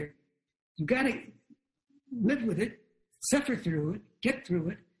failure, you've got to live with it, suffer through it, get through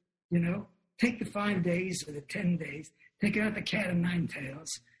it, take the 5 days or the 10 days, take out the cat of nine tails,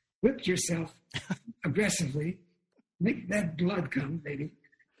 whip yourself aggressively, make that blood come, baby,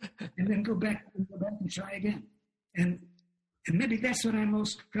 and then go back and try again. And maybe that's what I'm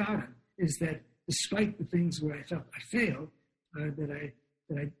most proud of, is that despite the things where I felt I failed, that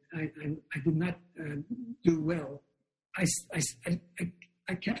I did not do well, I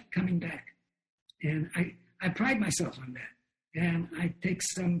kept coming back. And I pride myself on that. And I take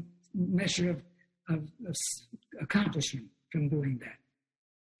some measure of accomplishment from doing that.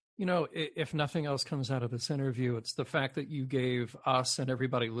 If nothing else comes out of this interview, it's the fact that you gave us and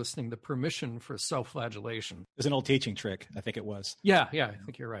everybody listening the permission for self-flagellation. It was an old teaching trick. I think it was. Yeah, I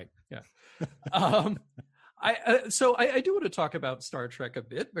think you're right. Yeah. So I do want to talk about Star Trek a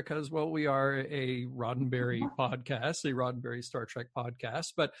bit because, well, we are a Roddenberry podcast, a Roddenberry Star Trek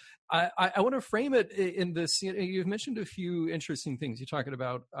podcast, but I want to frame it in this. You've mentioned a few interesting things. You're talking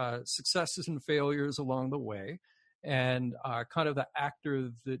about successes and failures along the way, and kind of the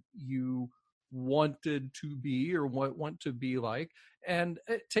actor that you wanted to be or want to be like. And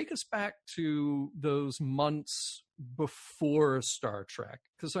take us back to those months before Star Trek,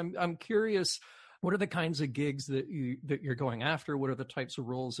 because I'm curious. What are the kinds of gigs that you're going after? What are the types of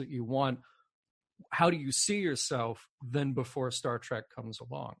roles that you want? How do you see yourself then before Star Trek comes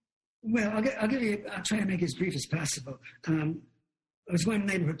along? Well, I'll try to make it as brief as possible. I was going to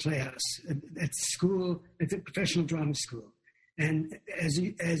neighborhood playhouse at school, at a professional drama school. And as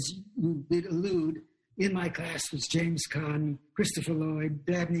you did allude, in my class was James Caan, Christopher Lloyd,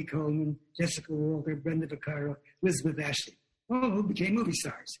 Dabney Coleman, Jessica Walter, Brenda Vaccaro, Elizabeth Ashley, all who became movie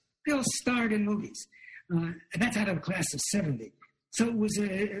stars. They all starred in movies. And that's out of a class of 70. So it was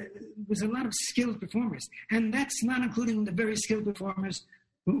a lot of skilled performers. And that's not including the very skilled performers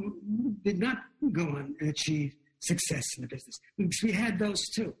who did not go on and achieve success in the business. Because we had those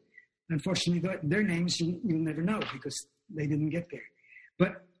too. Unfortunately, their names you'll never know because they didn't get there.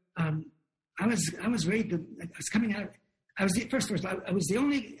 But I was ready to, I was coming out, I was the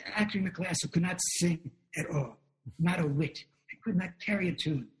only actor in the class who could not sing at all. Not a whit. I could not carry a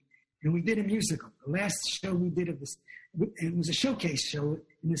tune. And we did a musical. The last show we did of this, it was a showcase show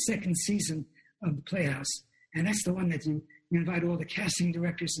in the second season of the Playhouse. And that's the one that you invite all the casting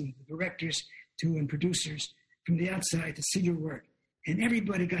directors and the directors and producers from the outside to see your work. And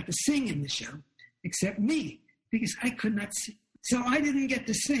everybody got to sing in the show except me because I could not sing. So I didn't get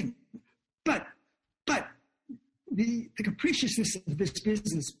to sing. But the capriciousness of this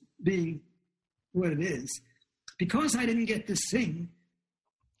business being what it is, because I didn't get to sing,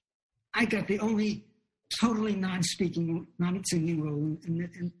 I got the only totally non-singing role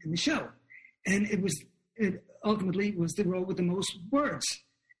in the show. And it ultimately was the role with the most words.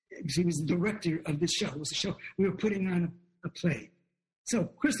 Because he was the director of this show. It was a show we were putting on a play. So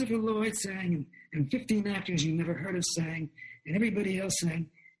Christopher Lloyd sang, and 15 actors you never heard of sang, and everybody else sang,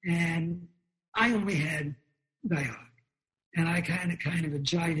 and I only had dialogue. And I kind of a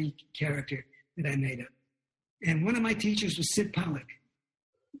jivey character that I made up. And one of my teachers was Sid Pollock.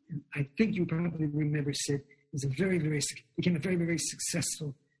 I think you probably remember Sid. He became a very, very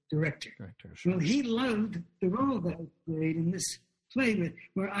successful director. Sure. Well, he loved the role that I played in this play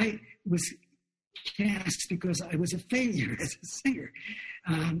where I was cast because I was a failure as a singer.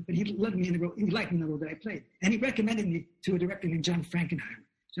 But he loved me in the role. He liked me in the role that I played. And he recommended me to a director named John Frankenheimer.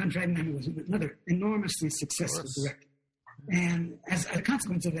 John Frankenheimer was another enormously successful director. And as a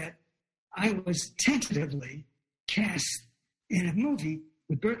consequence of that, I was tentatively cast in a movie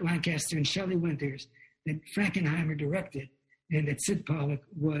with Burt Lancaster and Shelley Winters that Frankenheimer directed and that Sid Pollock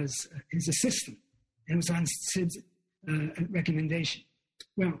was his assistant. And it was on Sid's recommendation.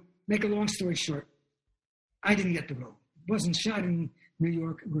 Well, make a long story short, I didn't get the role. It wasn't shot in New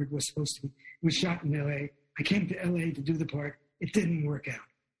York where it was supposed to be. It was shot in L.A. I came to L.A. to do the part. It didn't work out.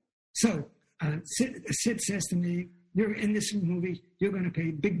 So Sid says to me, you're in this movie, you're going to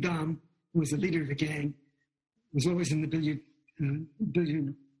pay Big Dom, who was the leader of the gang, was always in the billiard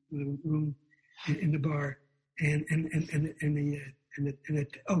room in the bar, and the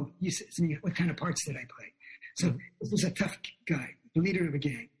you said to me, what kind of parts did I play? So this was a tough guy, the leader of a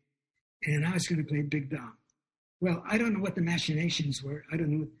gang, and I was going to play Big Dom. Well, I don't know what the machinations were. I don't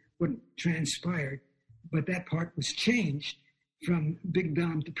know what transpired, but that part was changed from Big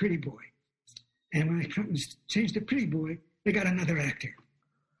Dom to Pretty Boy. And when it was changed to Pretty Boy, they got another actor.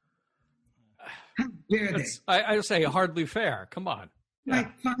 How dare they? I say hardly fair. Come on.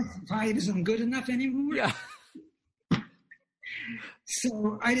 Like five isn't good enough anymore? Yeah.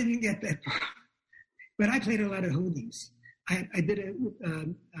 So I didn't get that part. But I played a lot of hoodlums. I did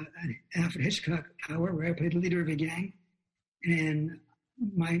an Alfred Hitchcock hour where I played the leader of a gang. And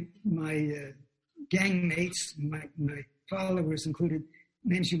my gang mates, my followers included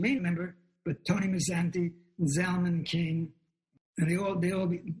names you may remember, but Tony Mazzanti, Zalman King, and they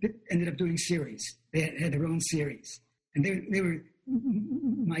all ended up doing series. They had their own series. And they were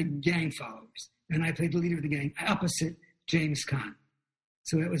my gang followers. And I played the leader of the gang opposite James Caan.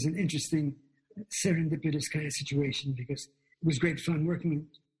 So that was an interesting, serendipitous kind of situation because it was great fun working with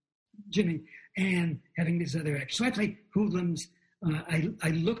Jimmy and having this other actor. So I played hoodlums. I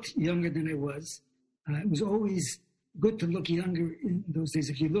looked younger than I was. It was always good to look younger in those days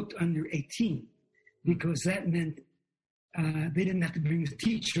if you looked under 18, because that meant they didn't have to bring a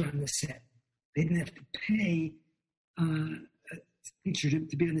teacher on the set. They didn't have to pay a teacher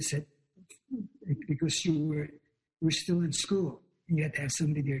to be on the set because you were still in school. And you had to have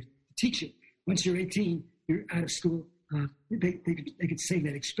somebody there to teach you. Once you're 18, you're out of school. They could save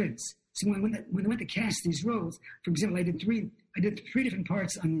that expense. So when I went to cast these roles, for example, I did three different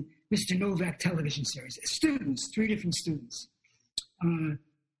parts on the Mr. Novak television series. Three different students.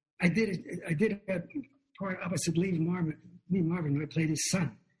 I did a part opposite Lee Marvin, where I played his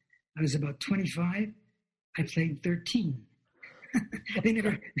son. I was about 25. I played 13. They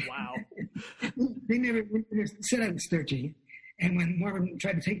never said I was 13. And when Marvin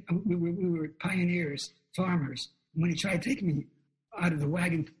tried to take, we were pioneers, farmers. And when he tried to take me out of the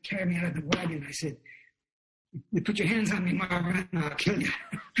wagon, carry me out of the wagon, I said, "You put your hands on me, Marvin, and I'll kill you."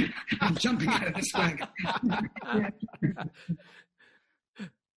 I'm jumping out of this wagon.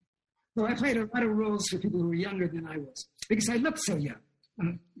 So I played a lot of roles for people who were younger than I was because I looked so young.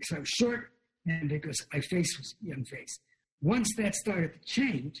 Because I was short and because my face was a young face. Once that started to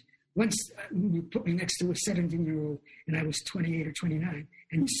change, once you put me next to a 17-year-old and I was 28 or 29,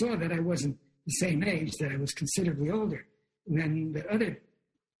 and you saw that I wasn't the same age, that I was considerably older than the other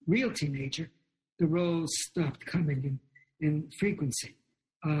real teenager, the roles stopped coming in frequency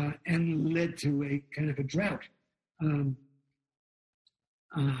and led to a kind of a drought.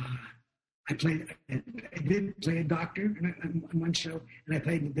 I did play a doctor on one show, and I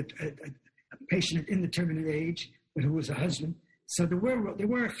played a patient at indeterminate age, but who was a husband. So there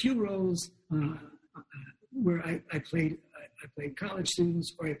were a few roles where I played college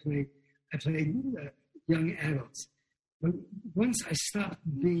students or I played young adults. But once I stopped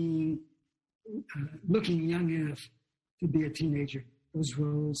looking young enough to be a teenager, those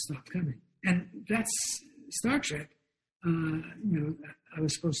roles stopped coming. And that's Star Trek. I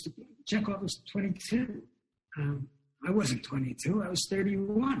was supposed to. Chekhov was 22. I wasn't 22. I was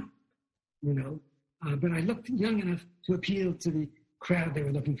 31. But I looked young enough to appeal to the crowd they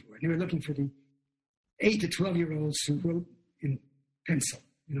were looking for. They were looking for the 8 to 12-year-olds who wrote in pencil,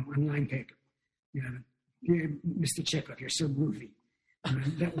 on line paper. "Dear Mr. Chekhov, you're so groovy."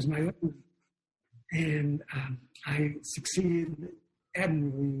 That was my own. And I succeeded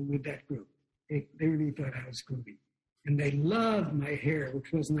admirably with that group. They really thought I was groovy. And they loved my hair,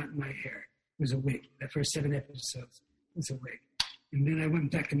 which was not my hair. It was a wig. The first 7 episodes was a wig. And then I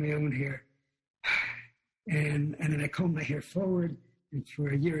went back to my own hair. And then I combed my hair forward. And for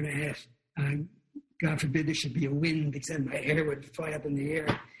a year and a half, God forbid there should be a wind, because then my hair would fly up in the air.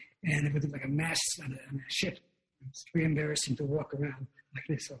 And it would look like a mast on a ship. It's very embarrassing to walk around like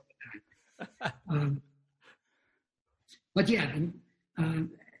this all the time. But yeah,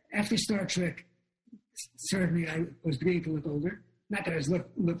 after Star Trek, certainly I was beginning to look older. Not that I was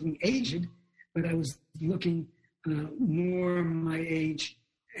looking aged, but I was looking more my age.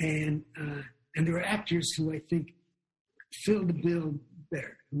 And there were actors who I think filled the bill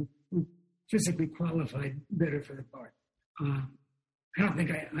better, who physically qualified better for the part. I don't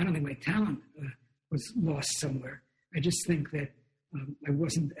think my talent was lost somewhere. I just think that I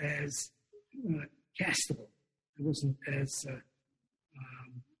wasn't as castable. I wasn't as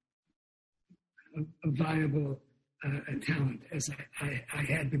a viable talent as I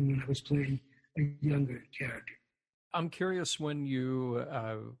had been when I was playing a younger character. I'm curious, when you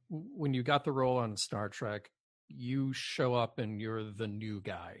got the role on Star Trek, you show up and you're the new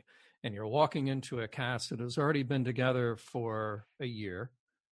guy. and you're walking into a cast that has already been together for a year.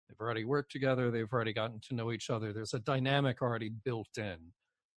 They've already worked together. They've already gotten to know each other. There's a dynamic already built in.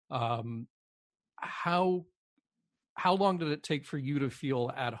 How long did it take for you to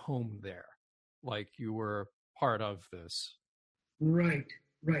feel at home there, like you were part of this? Right.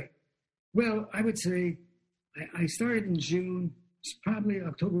 Well, I would say I started in June. It's probably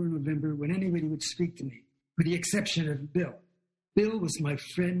October or November when anybody would speak to me, with the exception of Bill. Bill was my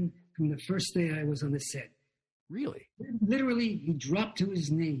friend from the first day I was on the set. Really? Literally, he dropped to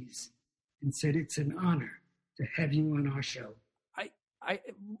his knees and said, "It's an honor to have you on our show."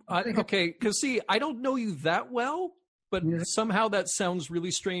 Okay, because see, I don't know you that well, but Yeah. somehow that sounds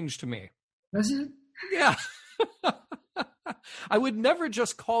really strange to me. Does it? Yeah. I would never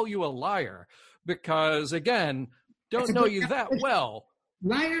just call you a liar because, again, don't know you that well.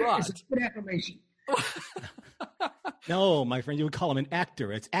 Liar is a good affirmation. No, my friend, you would call him an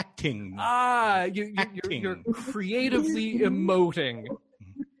actor. It's acting. You're creatively emoting.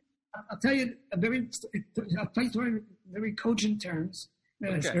 I'll tell you in very cogent terms.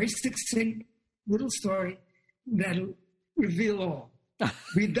 It's a very succinct little story that'll reveal all.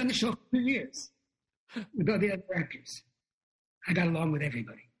 We've done the show for 2 years with all the other actors. I got along with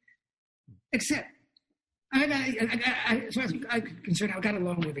everybody, except as far as I'm concerned, I got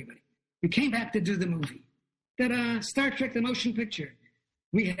along with everybody. We came back to do the movie, that Star Trek: The Motion Picture.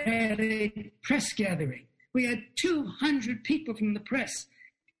 We had a press gathering. We had 200 people from the press,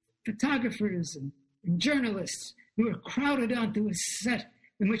 photographers and journalists. We were crowded onto a set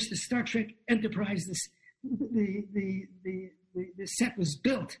in which the Star Trek Enterprise, the set was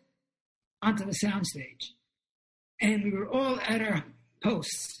built onto the soundstage. And we were all at our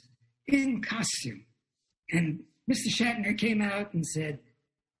posts in costume. And Mr. Shatner came out and said,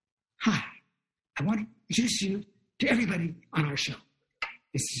 "Hi, I want to introduce you to everybody on our show.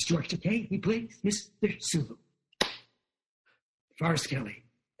 This is George Takei. He plays Mr. Sulu. Forrest Kelly,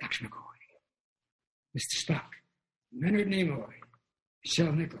 Dr. McCoy. Mr. Spock, Leonard Nimoy,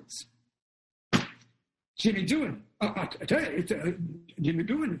 Michelle Nichols. Jimmy Doohan. I tell you, it's, Jimmy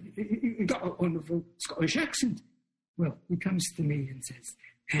Doohan, he got a wonderful Scottish accent." Well, he comes to me and says,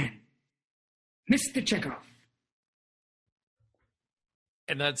 "And Mr. Chekhov."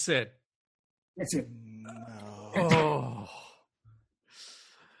 And that's it. That's it. No. Oh.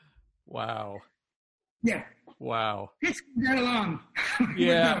 Wow. Yeah. Wow. Let's get along.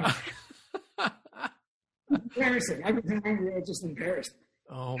 Yeah. Embarrassing. I was just embarrassed.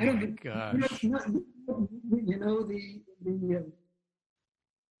 Oh I don't my think- gosh. You know the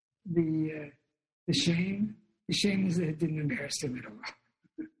shame. The shame is that it didn't embarrass him at all.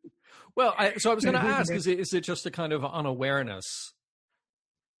 Well, so I was going to ask: is it just a kind of unawareness?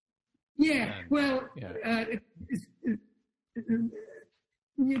 Yeah. Well, Yeah.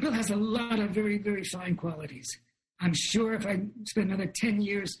 Bill has a lot of very, very fine qualities. I'm sure if I spent another 10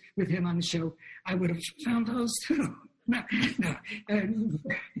 years with him on the show, I would have found those too. No.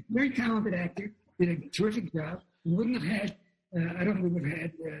 Very talented actor, did a terrific job. We wouldn't have had, I don't think we would have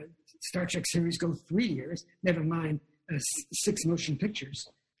had Star Trek series go 3 years, never mind 6 motion pictures,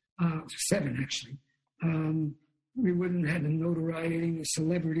 7 actually. We wouldn't have had the notoriety, the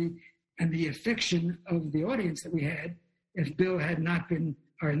celebrity, and the affection of the audience that we had if Bill had not been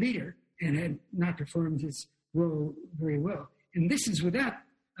our leader and had not performed his role very well. And this is without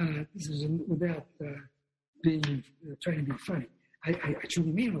being trying to be funny. I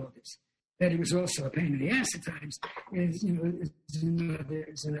truly mean all this. That he was also a pain in the ass at times is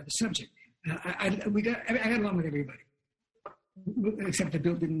another subject. I got along with everybody, except that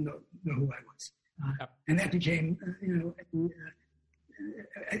Bill didn't know who I was, and that became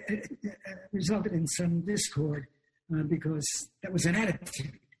resulted in some discord because that was an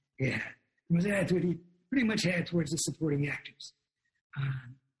attitude. Yeah, it was an attitude he pretty much had towards the supporting actors.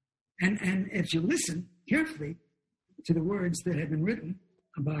 And if you listen carefully to the words that had been written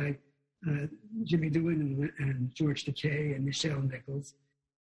by Jimmy Doohan and George Takei and Michelle Nichols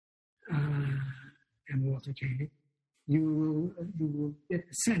and Walter Koenig, you will get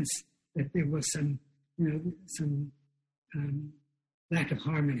the sense that there was some lack of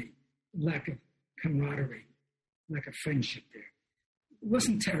harmony, lack of camaraderie, lack of friendship there. It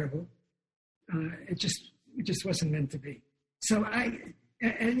wasn't terrible. It just wasn't meant to be. So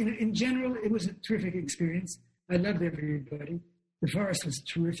in general, it was a terrific experience. I loved everybody. DeForest was a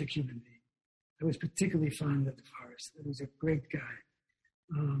terrific human being. I was particularly fond of DeForest. He was a great guy.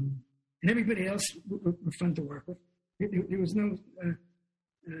 And everybody else were fun to work with. There was no...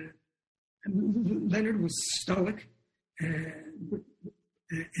 Leonard was stoic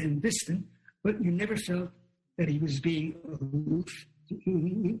and distant, but you never felt that he was being aloof.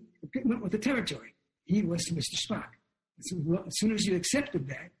 he went with the territory. He was Mr. Spock. So, well, as soon as you accepted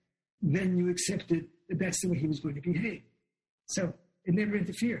that, then you accepted that that's the way he was going to behave. So it never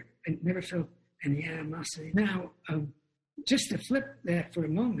interfered. I never felt any animosity. Now, just to flip that for a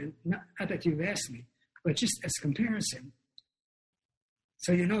moment, not that you've asked me, but just as comparison,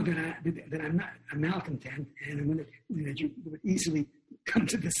 so you know that I'm not a malcontent, and I'm going to, that you would easily come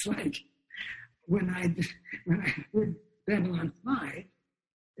to dislike when I heard Babylon 5,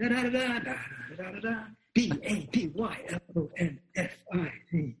 da da da da da da da da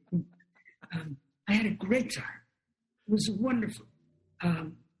BAPYLONFIV. I had a great time. It was wonderful. I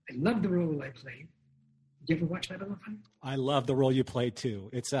loved the role I played. Did you ever watch Babylon 5? I love the role you played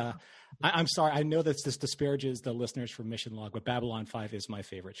too. It's I'm sorry, I know that this disparages the listeners from Mission Log, but Babylon 5 is my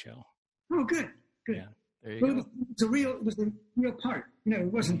favorite show. Oh, good. Yeah, there you go. It was a real part. You know,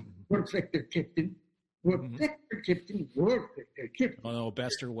 it wasn't work Victor Kipton. Work Victor Kipton. Work Victor Kipton. Oh no,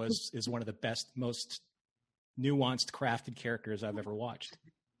 Bester is one of the best, most nuanced, crafted characters I've ever watched.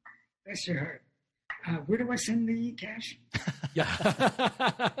 Bless your heart. Where do I send the cash?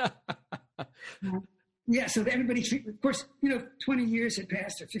 Yeah, so everybody, of course, 20 years had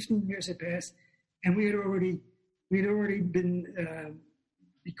passed or 15 years had passed, and we had already been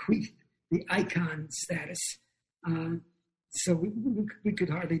bequeathed the icon status. So we could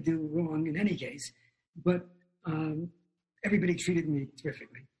hardly do wrong in any case, but everybody treated me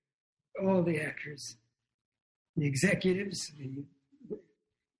terrifically. All the actors, the executives,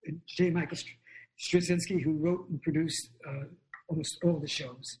 J. Michael Straczynski, who wrote and produced almost all the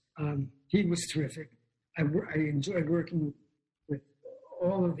shows. He was terrific. I enjoyed working with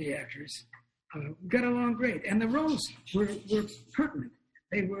all of the actors. Got along great, and the roles were pertinent.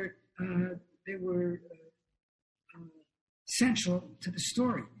 They were central to the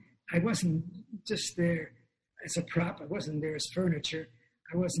story. I wasn't just there as a prop. I wasn't there as furniture.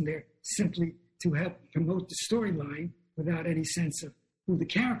 I wasn't there simply to help promote the storyline without any sense of who the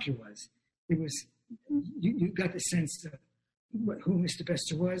character was. It was you got the sense of who Mr.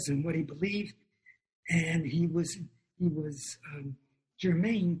 Bester was and what he believed, and he was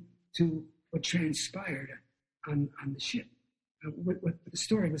germane to what transpired on the ship, what the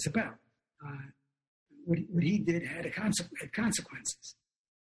story was about. What he did had consequences.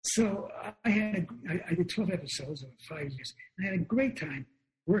 So I did 12 episodes over 5 years. I had a great time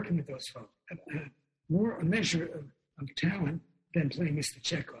working with those folks. More a measure of talent than playing Mr.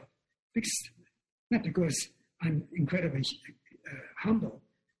 Chekhov. Not because I'm incredibly humble,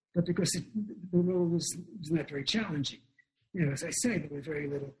 but because the role was not very challenging. As I say, there was very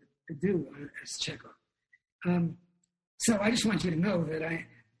little to do as Chekhov. So I just want you to know that I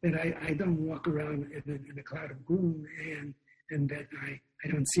don't walk around in a cloud of gloom, and that I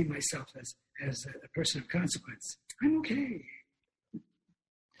don't see myself as a person of consequence. I'm okay.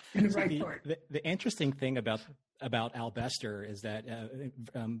 In the right part. The interesting thing about Al Bester is that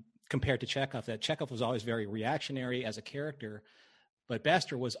compared to Chekhov, that Chekhov was always very reactionary as a character, but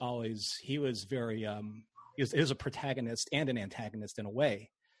Bester was always, he was very, he was a protagonist and an antagonist in a way.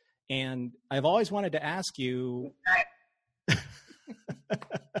 And I've always wanted to ask you,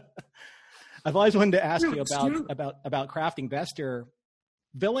 about crafting Bester.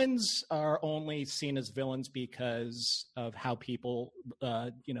 Villains are only seen as villains because of how people,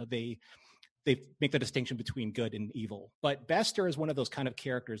 they make the distinction between good and evil. But Bester is one of those kind of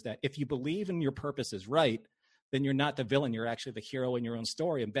characters that if you believe in your purpose is right, then you're not the villain. You're actually the hero in your own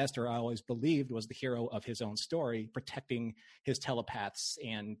story. And Bester, I always believed, was the hero of his own story, protecting his telepaths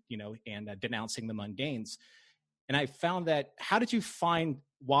and denouncing the mundanes. And I found that, how did you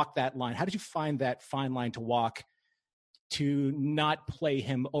walk that line? How did you find that fine line to walk to not play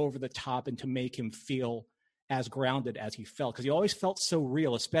him over the top and to make him feel as grounded as he felt? Because he always felt so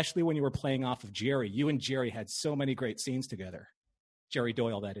real, especially when you were playing off of Jerry. You and Jerry had so many great scenes together. Jerry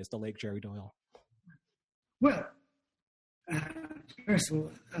Doyle, that is, the late Jerry Doyle. Well, first of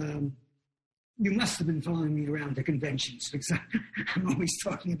all, you must have been following me around the conventions, because I'm always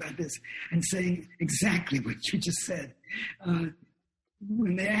talking about this and saying exactly what you just said. When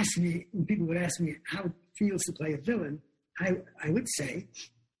people would ask me how it feels to play a villain, I would say,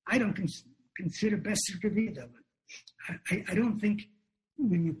 I don't consider Bester to be a villain. I don't think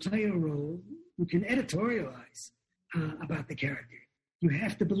when you play a role, you can editorialize about the character. You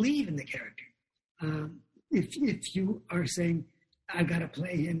have to believe in the character. If you are saying, I got to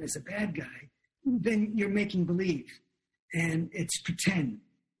play him as a bad guy, then you're making believe, and it's pretend.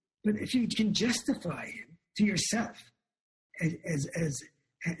 But if you can justify him to yourself as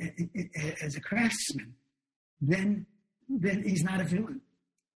a craftsman, then he's not a villain.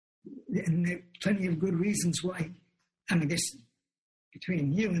 And there are plenty of good reasons why. I mean,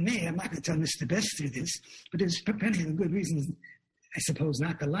 between you and me, I'm not going to tell Mr. Bester this, but there's plenty of good reasons, I suppose,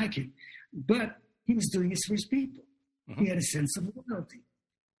 not to like him. But he was doing this for his people. He had a sense of loyalty.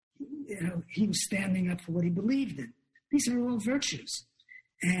 He was standing up for what he believed in. These are all virtues.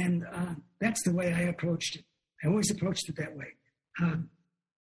 And that's the way I approached it. I always approached it that way.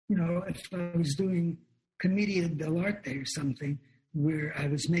 If I was doing commedia dell'arte or something where I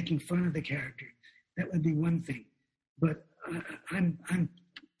was making fun of the character, that would be one thing. But I'm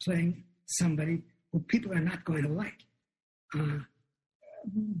playing somebody who people are not going to like.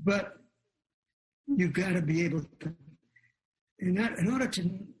 But you've got to be able to, in order to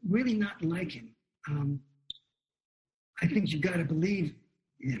really not like him, I think you've got to believe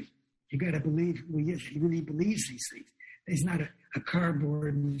him. You've got to believe who he is. He really believes these things. He's not a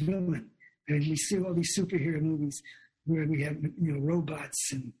cardboard villain. And we see all these superhero movies where we have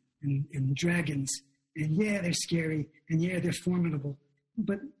robots and dragons. And yeah, they're scary. And yeah, they're formidable.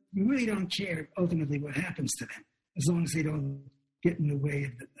 But you really don't care ultimately what happens to them, as long as they don't get in the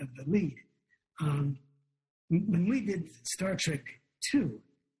way of the lead. When we did Star Trek II,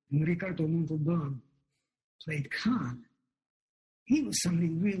 and Ricardo Montalban played Khan, he was somebody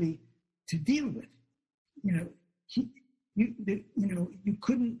really to deal with. You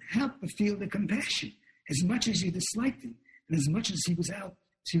couldn't help but feel the compassion, as much as you disliked him, and as much as he was out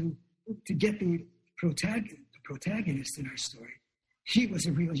to get the protagonist in our story. He was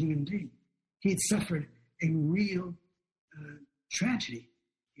a real human being. He had suffered a real tragedy.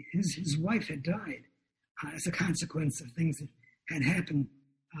 His wife had died as a consequence of things that had happened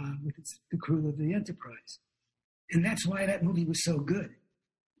with the crew of the Enterprise. And that's why that movie was so good,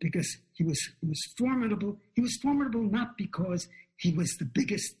 because he was formidable. He was formidable not because he was the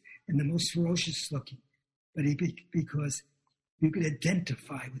biggest and the most ferocious looking, but because you could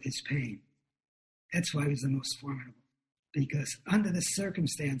identify with his pain. That's why he was the most formidable, because under the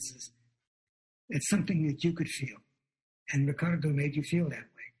circumstances, it's something that you could feel. And Ricardo made you feel that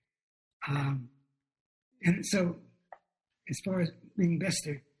way. And so, as far as being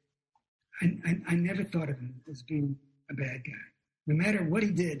Bester, I never thought of him as being a bad guy. No matter what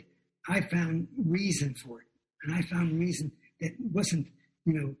he did, I found reason for it. And I found reason that wasn't,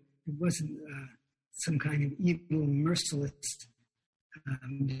 some kind of evil, merciless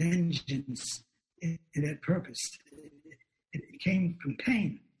vengeance. It had purpose. It came from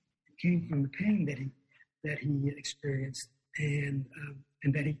pain. It came from the pain that he experienced, and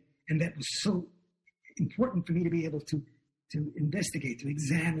that was so important for me to be able to investigate, to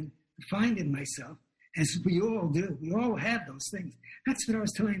examine, to find in myself, as we all do. We all have those things. That's what I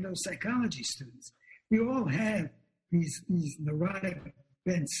was telling those psychology students. We all have these neurotic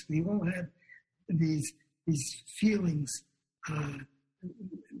bents. We all have these feelings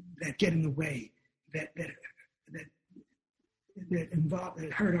that get in the way, that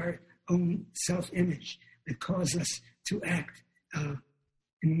hurt our own self-image, that cause us to act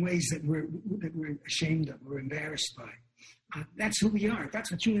in ways that we're ashamed of or embarrassed by. That's who we are.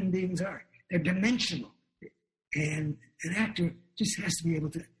 That's what human beings are. They're dimensional. And an actor just has to be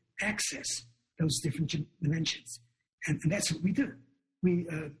able to access those different dimensions. And that's what we do.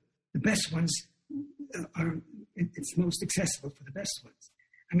 The best ones it's most accessible for the best ones.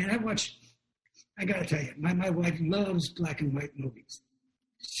 I mean, I got to tell you, my wife loves black and white movies.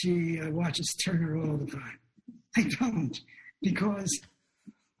 She watches Turner all the time. I don't, because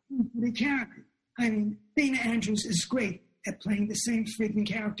the character. I mean, Dana Andrews is great at playing the same freaking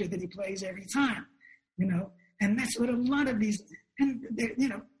character that he plays every time, and that's what a lot of these, and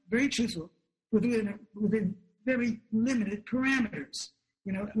they're, very truthful, within very limited parameters.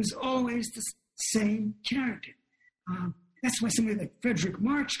 It was always the same character. That's why somebody like Frederick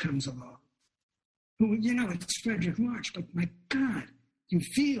March comes along, who, it's Frederick March, but my God, you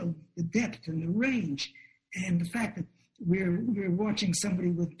feel the depth and the range, and the fact that we're watching somebody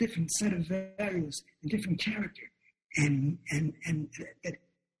with different set of values and different character, and that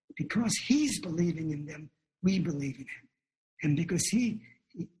because he's believing in them, we believe in him, and because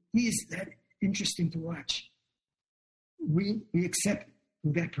he's that interesting to watch, we accept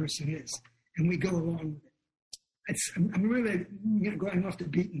who that person is, and we go along with it. I'm really going off the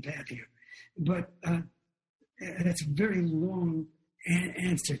beaten path here, but that's a very long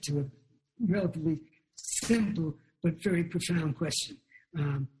answer to a relatively simple but very profound question.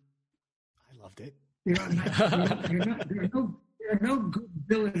 I loved it. There are no good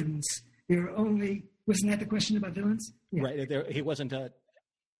villains. There are only. Wasn't that the question about villains? Yeah. Right. He wasn't.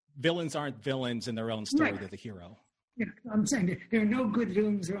 Villains aren't villains in their own story. Right. They're the hero. Yeah, I'm saying there are no good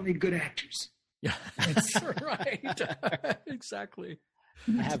villains. There are only good actors. Yeah, right. Exactly.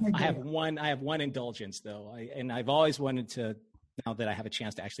 I have one indulgence though, and I've always wanted to now that I have a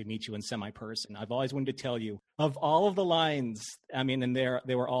chance to actually meet you in semi-person. I've always wanted to tell you, of all of the lines, I mean, and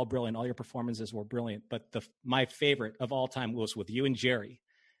they were all brilliant. All your performances were brilliant. But my favorite of all time was with you and Jerry.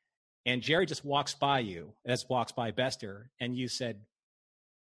 And Jerry just walks by you, as walks by Bester, and you said,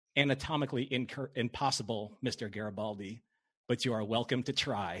 "Anatomically impossible, Mr. Garibaldi, but you are welcome to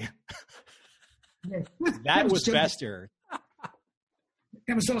try." Yes. That was Bester.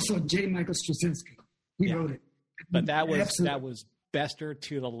 That was also J. Michael Straczynski. He wrote it. But that was Bester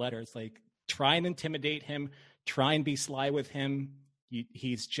to the letter. It's like, try and intimidate him, try and be sly with him.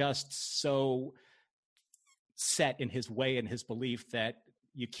 He's just so set in his way and his belief that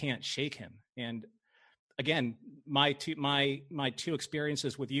you can't shake him. And again, my two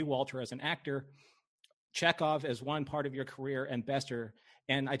experiences with you, Walter, as an actor, Chekhov as one part of your career, and Bester,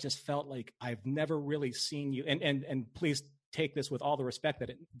 and I just felt like I've never really seen you. And please take this with all the respect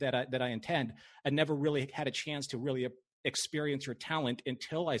that I intend. I never really had a chance to really experience your talent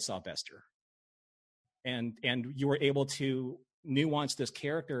until I saw Bester, and you were able to nuance this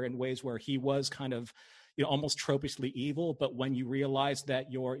character in ways where he was kind of, almost tropically evil, but when you realized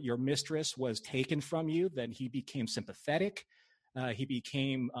that your mistress was taken from you, then he became sympathetic. He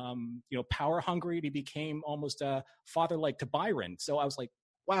became, power hungry. He became almost father-like to Byron. So I was like,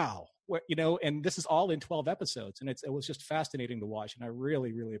 wow, and this is all in 12 episodes, and it was just fascinating to watch, and I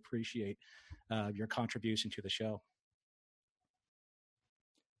really, really appreciate your contribution to the show.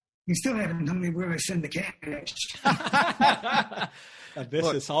 You still haven't told me where I send the cash. This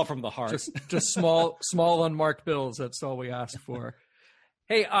is all from the heart. Just small unmarked bills. That's all we ask for.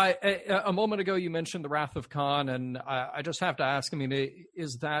 Hey, a moment ago you mentioned The Wrath of Khan, and I just have to ask. I mean,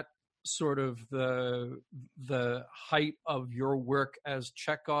 is that sort of the height of your work as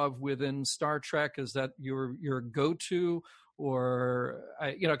Chekhov within Star Trek? Is that your go-to, or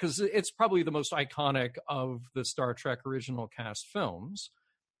because it's probably the most iconic of the Star Trek original cast films,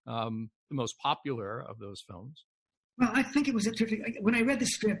 the most popular of those films? Well, I think it was a terrific. When I read the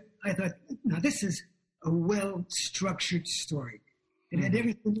script, I thought, now this is a well-structured story. It had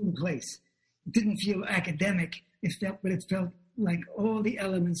everything in place. It didn't feel academic. It felt like all the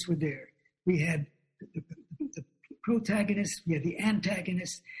elements were there. We had the protagonist, we had the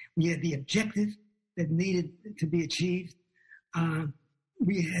antagonist, we had the objective that needed to be achieved.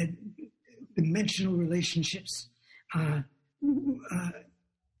 We had dimensional relationships.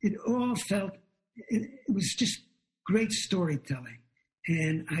 It all felt, it was just great storytelling.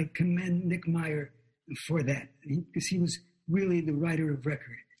 And I commend Nick Meyer for that, because he was really the writer of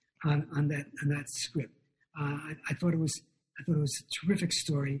record on that script. I thought it was a terrific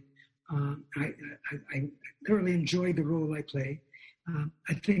story. I thoroughly enjoyed the role I played.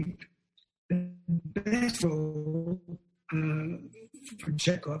 I think the best role for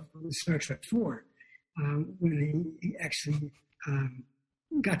Chekhov was Star Trek IV, when he actually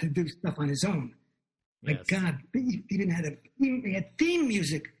got to do stuff on his own. My God, he even had theme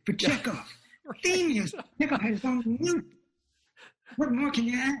music for Chekhov. Theme music. Chekhov had his own music. What more can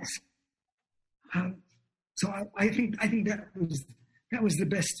you ask? So I think that was the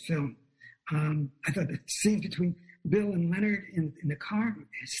best film. I thought the scenes between Bill and Leonard in the car were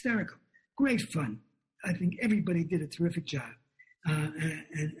hysterical. Great fun. I think everybody did a terrific job.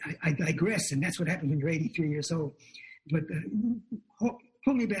 And I digress, and that's what happens when you're 83 years old. But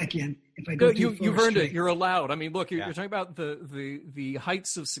pull me back in if I go too far. You've earned it. You're allowed. I mean, look, you're talking about the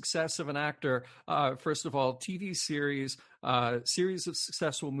heights of success of an actor. First of all, TV series, series of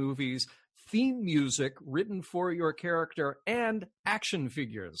successful movies, theme music written for your character, and action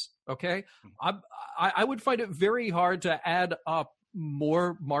figures. Okay, I would find it very hard to add up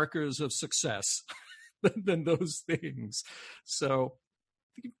more markers of success than those things. So,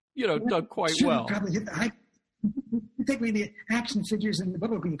 done quite well. Probably hit the height. You take me the action figures and the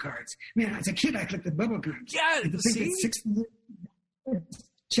bubblegum cards. Man, as a kid, I collected bubblegum. Yeah, see?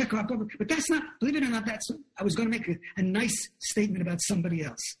 Chekhov bubble. But that's not, believe it or not, I was going to make a nice statement about somebody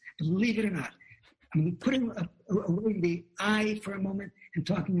else. Believe it or not. I'm putting away the I for a moment and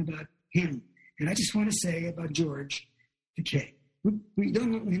talking about him. And I just want to say about George Takei. We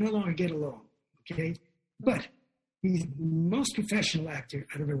no longer get along, okay? But he's the most professional actor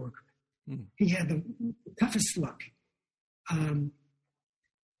I've ever worked with. He had the toughest luck.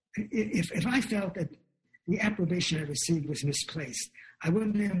 If I felt that the approbation I received was misplaced, I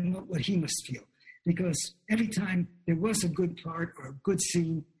wouldn't know what he must feel. Because every time there was a good part or a good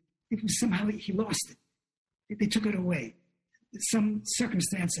scene, it was somehow he lost it. They took it away. Some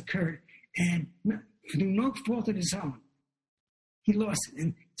circumstance occurred, and through no fault of his own, he lost it.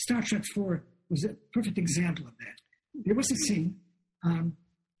 And Star Trek IV was a perfect example of that. There was a scene, and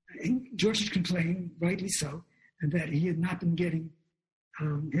George had complained, rightly so, that he had not been getting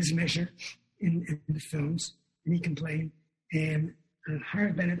his measure in the films, and he complained. And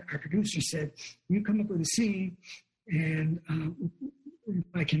Howard Bennett, our producer, said, "You come up with a scene, and if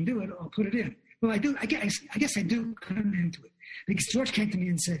I can do it, I'll put it in." Well, I do. I guess I do come into it, because George came to me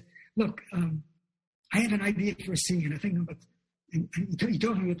and said, "Look, I have an idea for a scene, and I think about." And he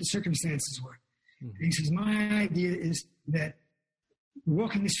told me what the circumstances were. Mm-hmm. And he says, "My idea is that we're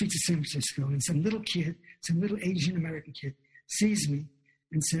walking the streets of San Francisco, and some little kid, some little Asian American kid, sees me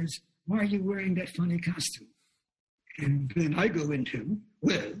and says, 'Why are you wearing that funny costume?' And then I go into,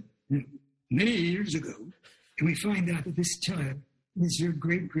 well, many years ago, and we find out that this child is your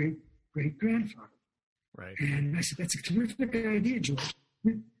great-great-great-grandfather." Right. And I said, "That's a terrific idea, George."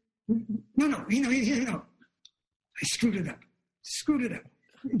 No. I screwed it up.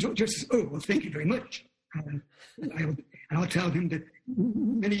 George says, "Oh, well, thank you very much. I'll tell him that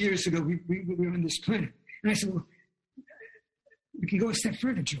many years ago we were on this planet." And I said, "Well, we can go a step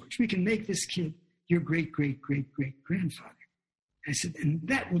further, George. We can make this kid your great-great-great-great-grandfather." I said, "And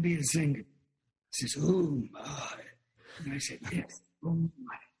that will be a zinger." He says, "Oh, my." And I said, "Yes, oh,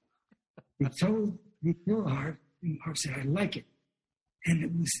 my." He told Harv, and Harv said, "I like it." And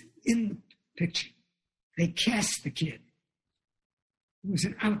it was in the picture. They cast the kid. It was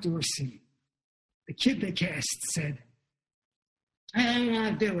an outdoor scene. The kid they cast said, "I don't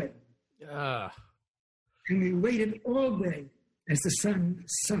want to do it." And we waited all day as the sun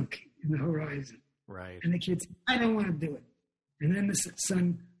sunk in the horizon. Right. And the kid said, "I don't want to do it." And then the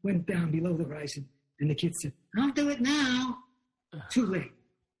sun went down below the horizon, and the kid said, "I'll do it now." Too late.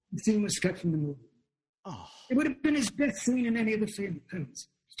 The scene was cut from the movie. Oh. It would have been his best scene in any of the films.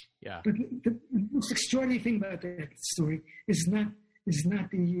 Yeah. But the most extraordinary thing about that story is not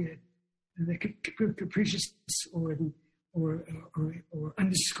the capriciousness or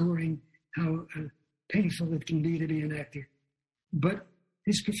underscoring how painful it can be to be an actor, but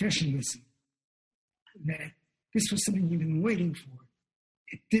his professionalism. That this was something he'd been waiting for.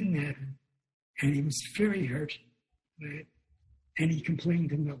 It didn't happen, and he was very hurt by it, and he complained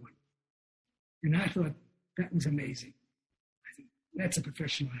to no one. And I thought that was amazing. I think that's a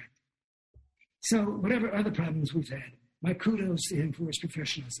professional actor. So whatever other problems we've had, my kudos to him for his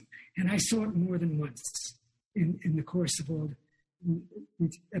professionalism. And I saw it more than once in the course of all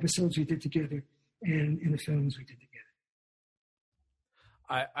the episodes we did together and in the films we did together.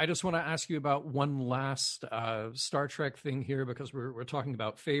 I just want to ask you about one last Star Trek thing here, because we're talking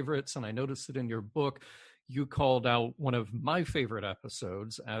about favorites, and I noticed that in your book you called out one of my favorite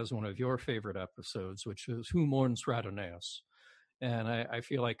episodes as one of your favorite episodes, which is Who Mourns Radaneus? And I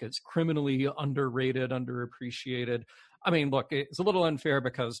feel like it's criminally underrated, underappreciated. I mean, look, it's a little unfair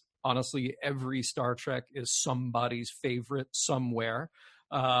because, honestly, every Star Trek is somebody's favorite somewhere.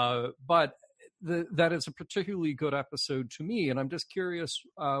 But that is a particularly good episode to me. And I'm just curious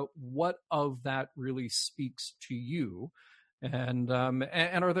what of that really speaks to you. And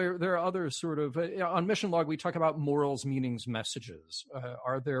are there other sort of, on Mission Log, we talk about morals, meanings, messages.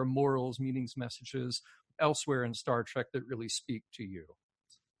 Are there morals, meanings, messages elsewhere in Star Trek that really speak to you?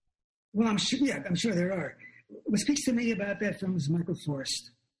 Well, I'm sure there are. What speaks to me about that film is Michael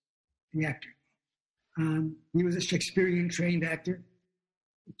Forrest, the actor. He was a Shakespearean trained actor.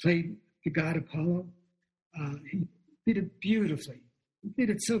 He played the god Apollo. He did it beautifully. He did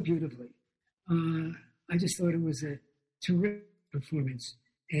it so beautifully. I just thought it was a terrific performance,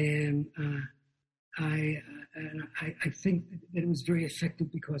 and I think that it was very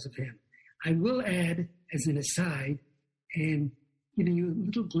effective because of him. I will add, as an aside, and giving you a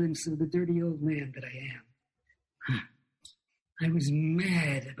little glimpse of the dirty old man that I am. I was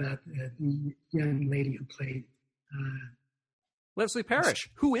mad about the young lady who played Leslie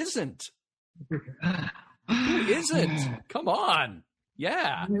Parrish. Who isn't? Who isn't? Come on.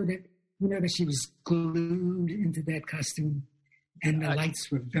 Yeah. You know that she was glued into that costume, and the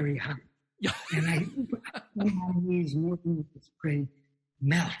lights were very hot. And I on my knees working with the spray,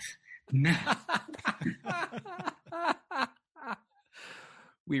 melt.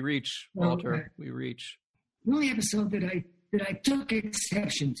 We reach, Walter. We reach. The only episode that I took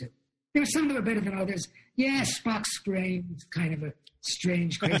exception to. There were some that were better than others. Yeah, Spock's brain was kind of a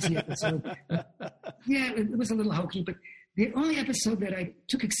strange, crazy episode. Yeah, it was a little hokey, but the only episode that I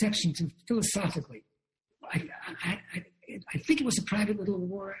took exception to philosophically, I think it was a private little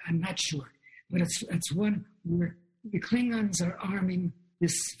war. I'm not sure, but it's one where the Klingons are arming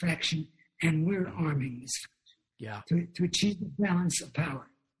this faction, and we're arming this faction to achieve the balance of power.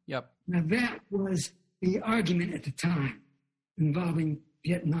 Yep. Now that was the argument at the time, involving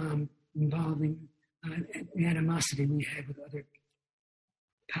Vietnam, involving the animosity we had with other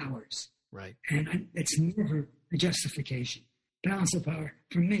powers. Right. And it's never a justification. Balance of power,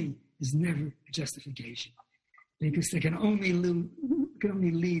 for me, is never a justification, because they can only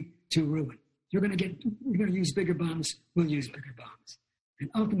lead to ruin. You're going to use bigger bombs, we'll use bigger bombs. And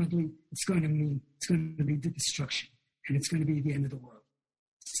ultimately, it's going to be the destruction, and it's going to be the end of the world.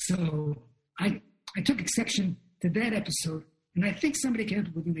 So I took exception to that episode, and I think somebody came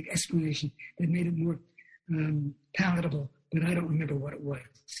up with an explanation that made it more palatable, but I don't remember what it was.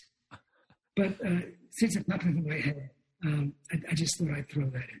 But since it's not in my head, I just thought I'd throw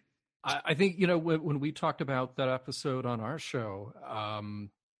that in. I think, when we talked about that episode on our show,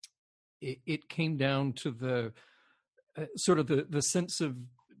 it came down to the sort of the sense of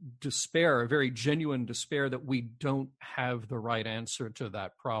despair, a very genuine despair that we don't have the right answer to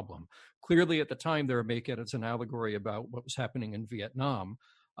that problem. Clearly, at the time, they were making it as an allegory about what was happening in Vietnam.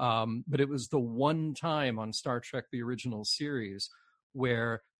 But it was the one time on Star Trek, the original series,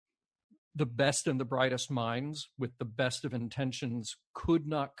 where the best and the brightest minds with the best of intentions could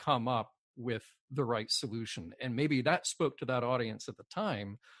not come up with the right solution. And maybe that spoke to that audience at the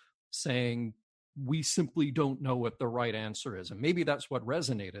time, saying, we simply don't know what the right answer is. And maybe that's what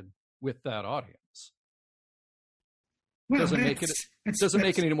resonated with that audience. Well, doesn't make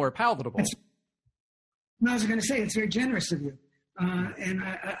it any more palatable. No, I was going to say, it's very generous of you. And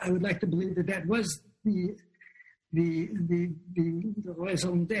I would like to believe that was the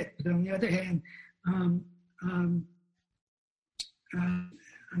raison d'être. But on the other hand, I'm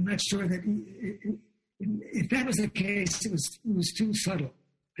not sure that if that was the case, it was too subtle.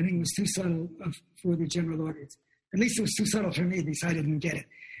 I think it was too subtle for the general audience. At least it was too subtle for me, because I didn't get it.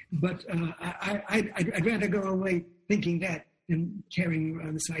 But I'd rather go away thinking that than carrying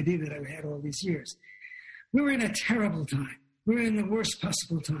around this idea that I had all these years. We were in a terrible time. We were in the worst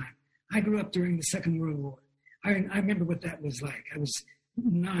possible time. I grew up during the Second World War. I remember what that was like. I was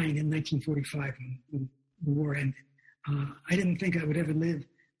 9 in 1945 when the war ended. I didn't think I would ever live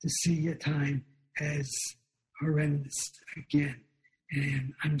to see a time as horrendous again.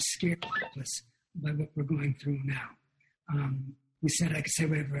 And I'm scared by what we're going through now. We said I could say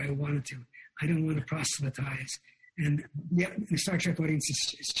whatever I wanted to. I don't want to proselytize. And yet the Star Trek audience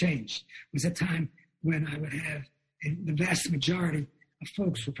has changed. It was a time when I would have the vast majority of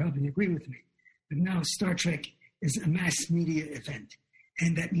folks would probably agree with me. But now Star Trek is a mass media event.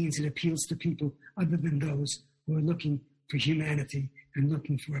 And that means it appeals to people other than those who are looking for humanity and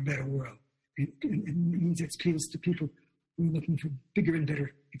looking for a better world. It means it appeals to people who are looking for bigger and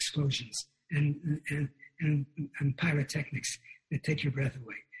better explosions and pyrotechnics that take your breath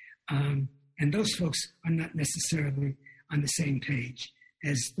away. And those folks are not necessarily on the same page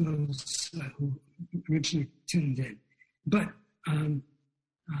as those who originally tuned in. But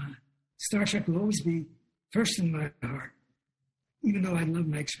Star Trek will always be first in my heart, even though I love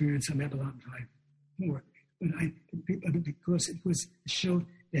my experience on Babylon 5 more. But because it was a show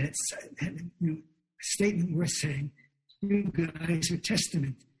that had a statement worth saying. You guys are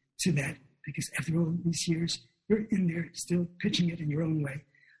testament to that, because after all these years, you're in there still pitching it in your own way.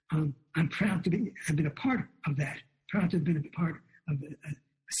 I'm proud to have been a part of that, proud to have been a part of a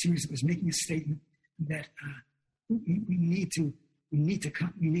series that was making a statement that we need to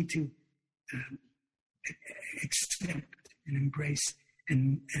accept and embrace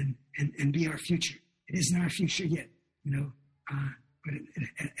and be our future. It isn't our future yet, but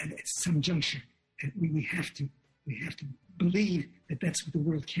at some juncture, we have to believe that that's what the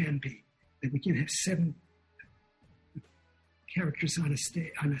world can be. That we can have 7 characters on a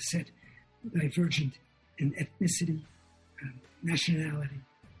set, divergent in ethnicity, nationality,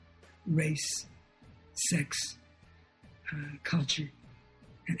 race, sex, culture,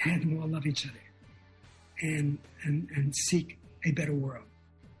 and have them all love each other, and seek a better world.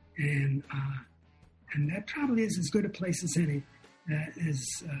 And that probably is as good a place as any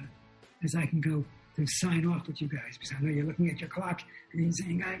as I can go to sign off with you guys, because I know you're looking at your clock and you're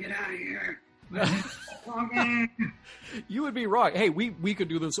saying, "Gotta get out of here." You would be wrong. Hey, we could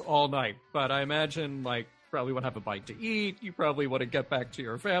do this all night, but I imagine probably want to have a bite to eat. You probably want to get back to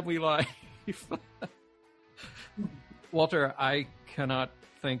your family life. Walter, I cannot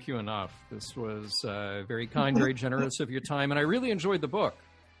thank you enough. This was very kind, very generous of your time, and I really enjoyed the book.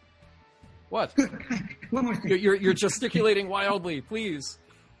 What? Good. One more thing. You're gesticulating wildly. Please.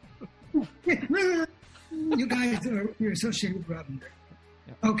 You guys you're associated with Roddenberry.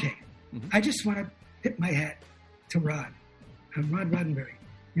 Yeah. Okay. Mm-hmm. I just want to tip my hat to Rod Roddenberry.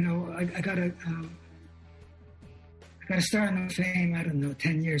 I got a star in the fame, I don't know,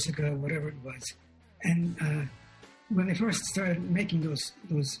 10 years ago, whatever it was. And when they first started making those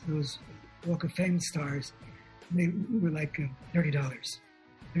Walk of Fame stars, they were like $30.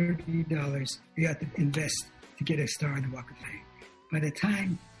 $30 you have to invest to get a star on the Walk of Fame. By the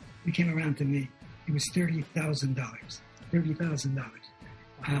time it came around to me, it was $30,000.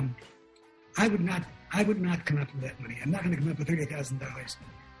 $30,000. I would not come up with that money. I'm not going to come up with $30,000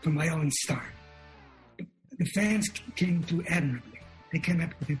 for my own star. The fans came through admirably. They came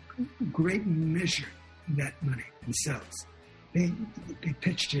up with a great measure of that money themselves. They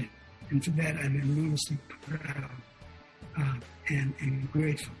pitched in, and for that I'm enormously proud and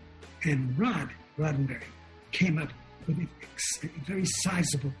grateful. And Roddenberry came up with a very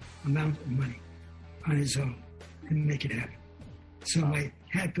sizable amount of money on his own to make it happen. So my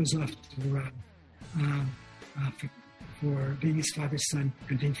hat goes off to Rod for being his father's son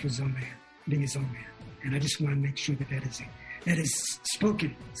and being his own man. And I just want to make sure that is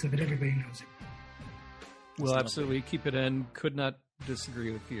spoken so that everybody knows it. Well, absolutely. Keep it in. Could not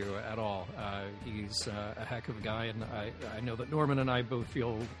disagree with you at all. He's a heck of a guy, and I know that Norman and I both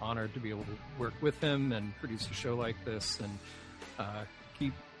feel honored to be able to work with him and produce a show like this and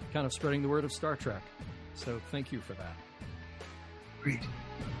keep kind of spreading the word of Star Trek. So thank you for that. Great.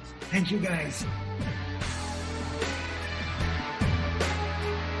 Thank you, guys.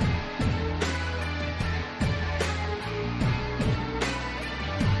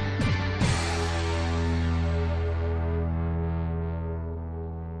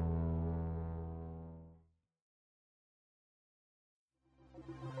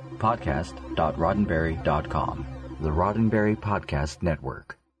 Podcast.roddenberry.com, the Roddenberry Podcast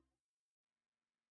Network.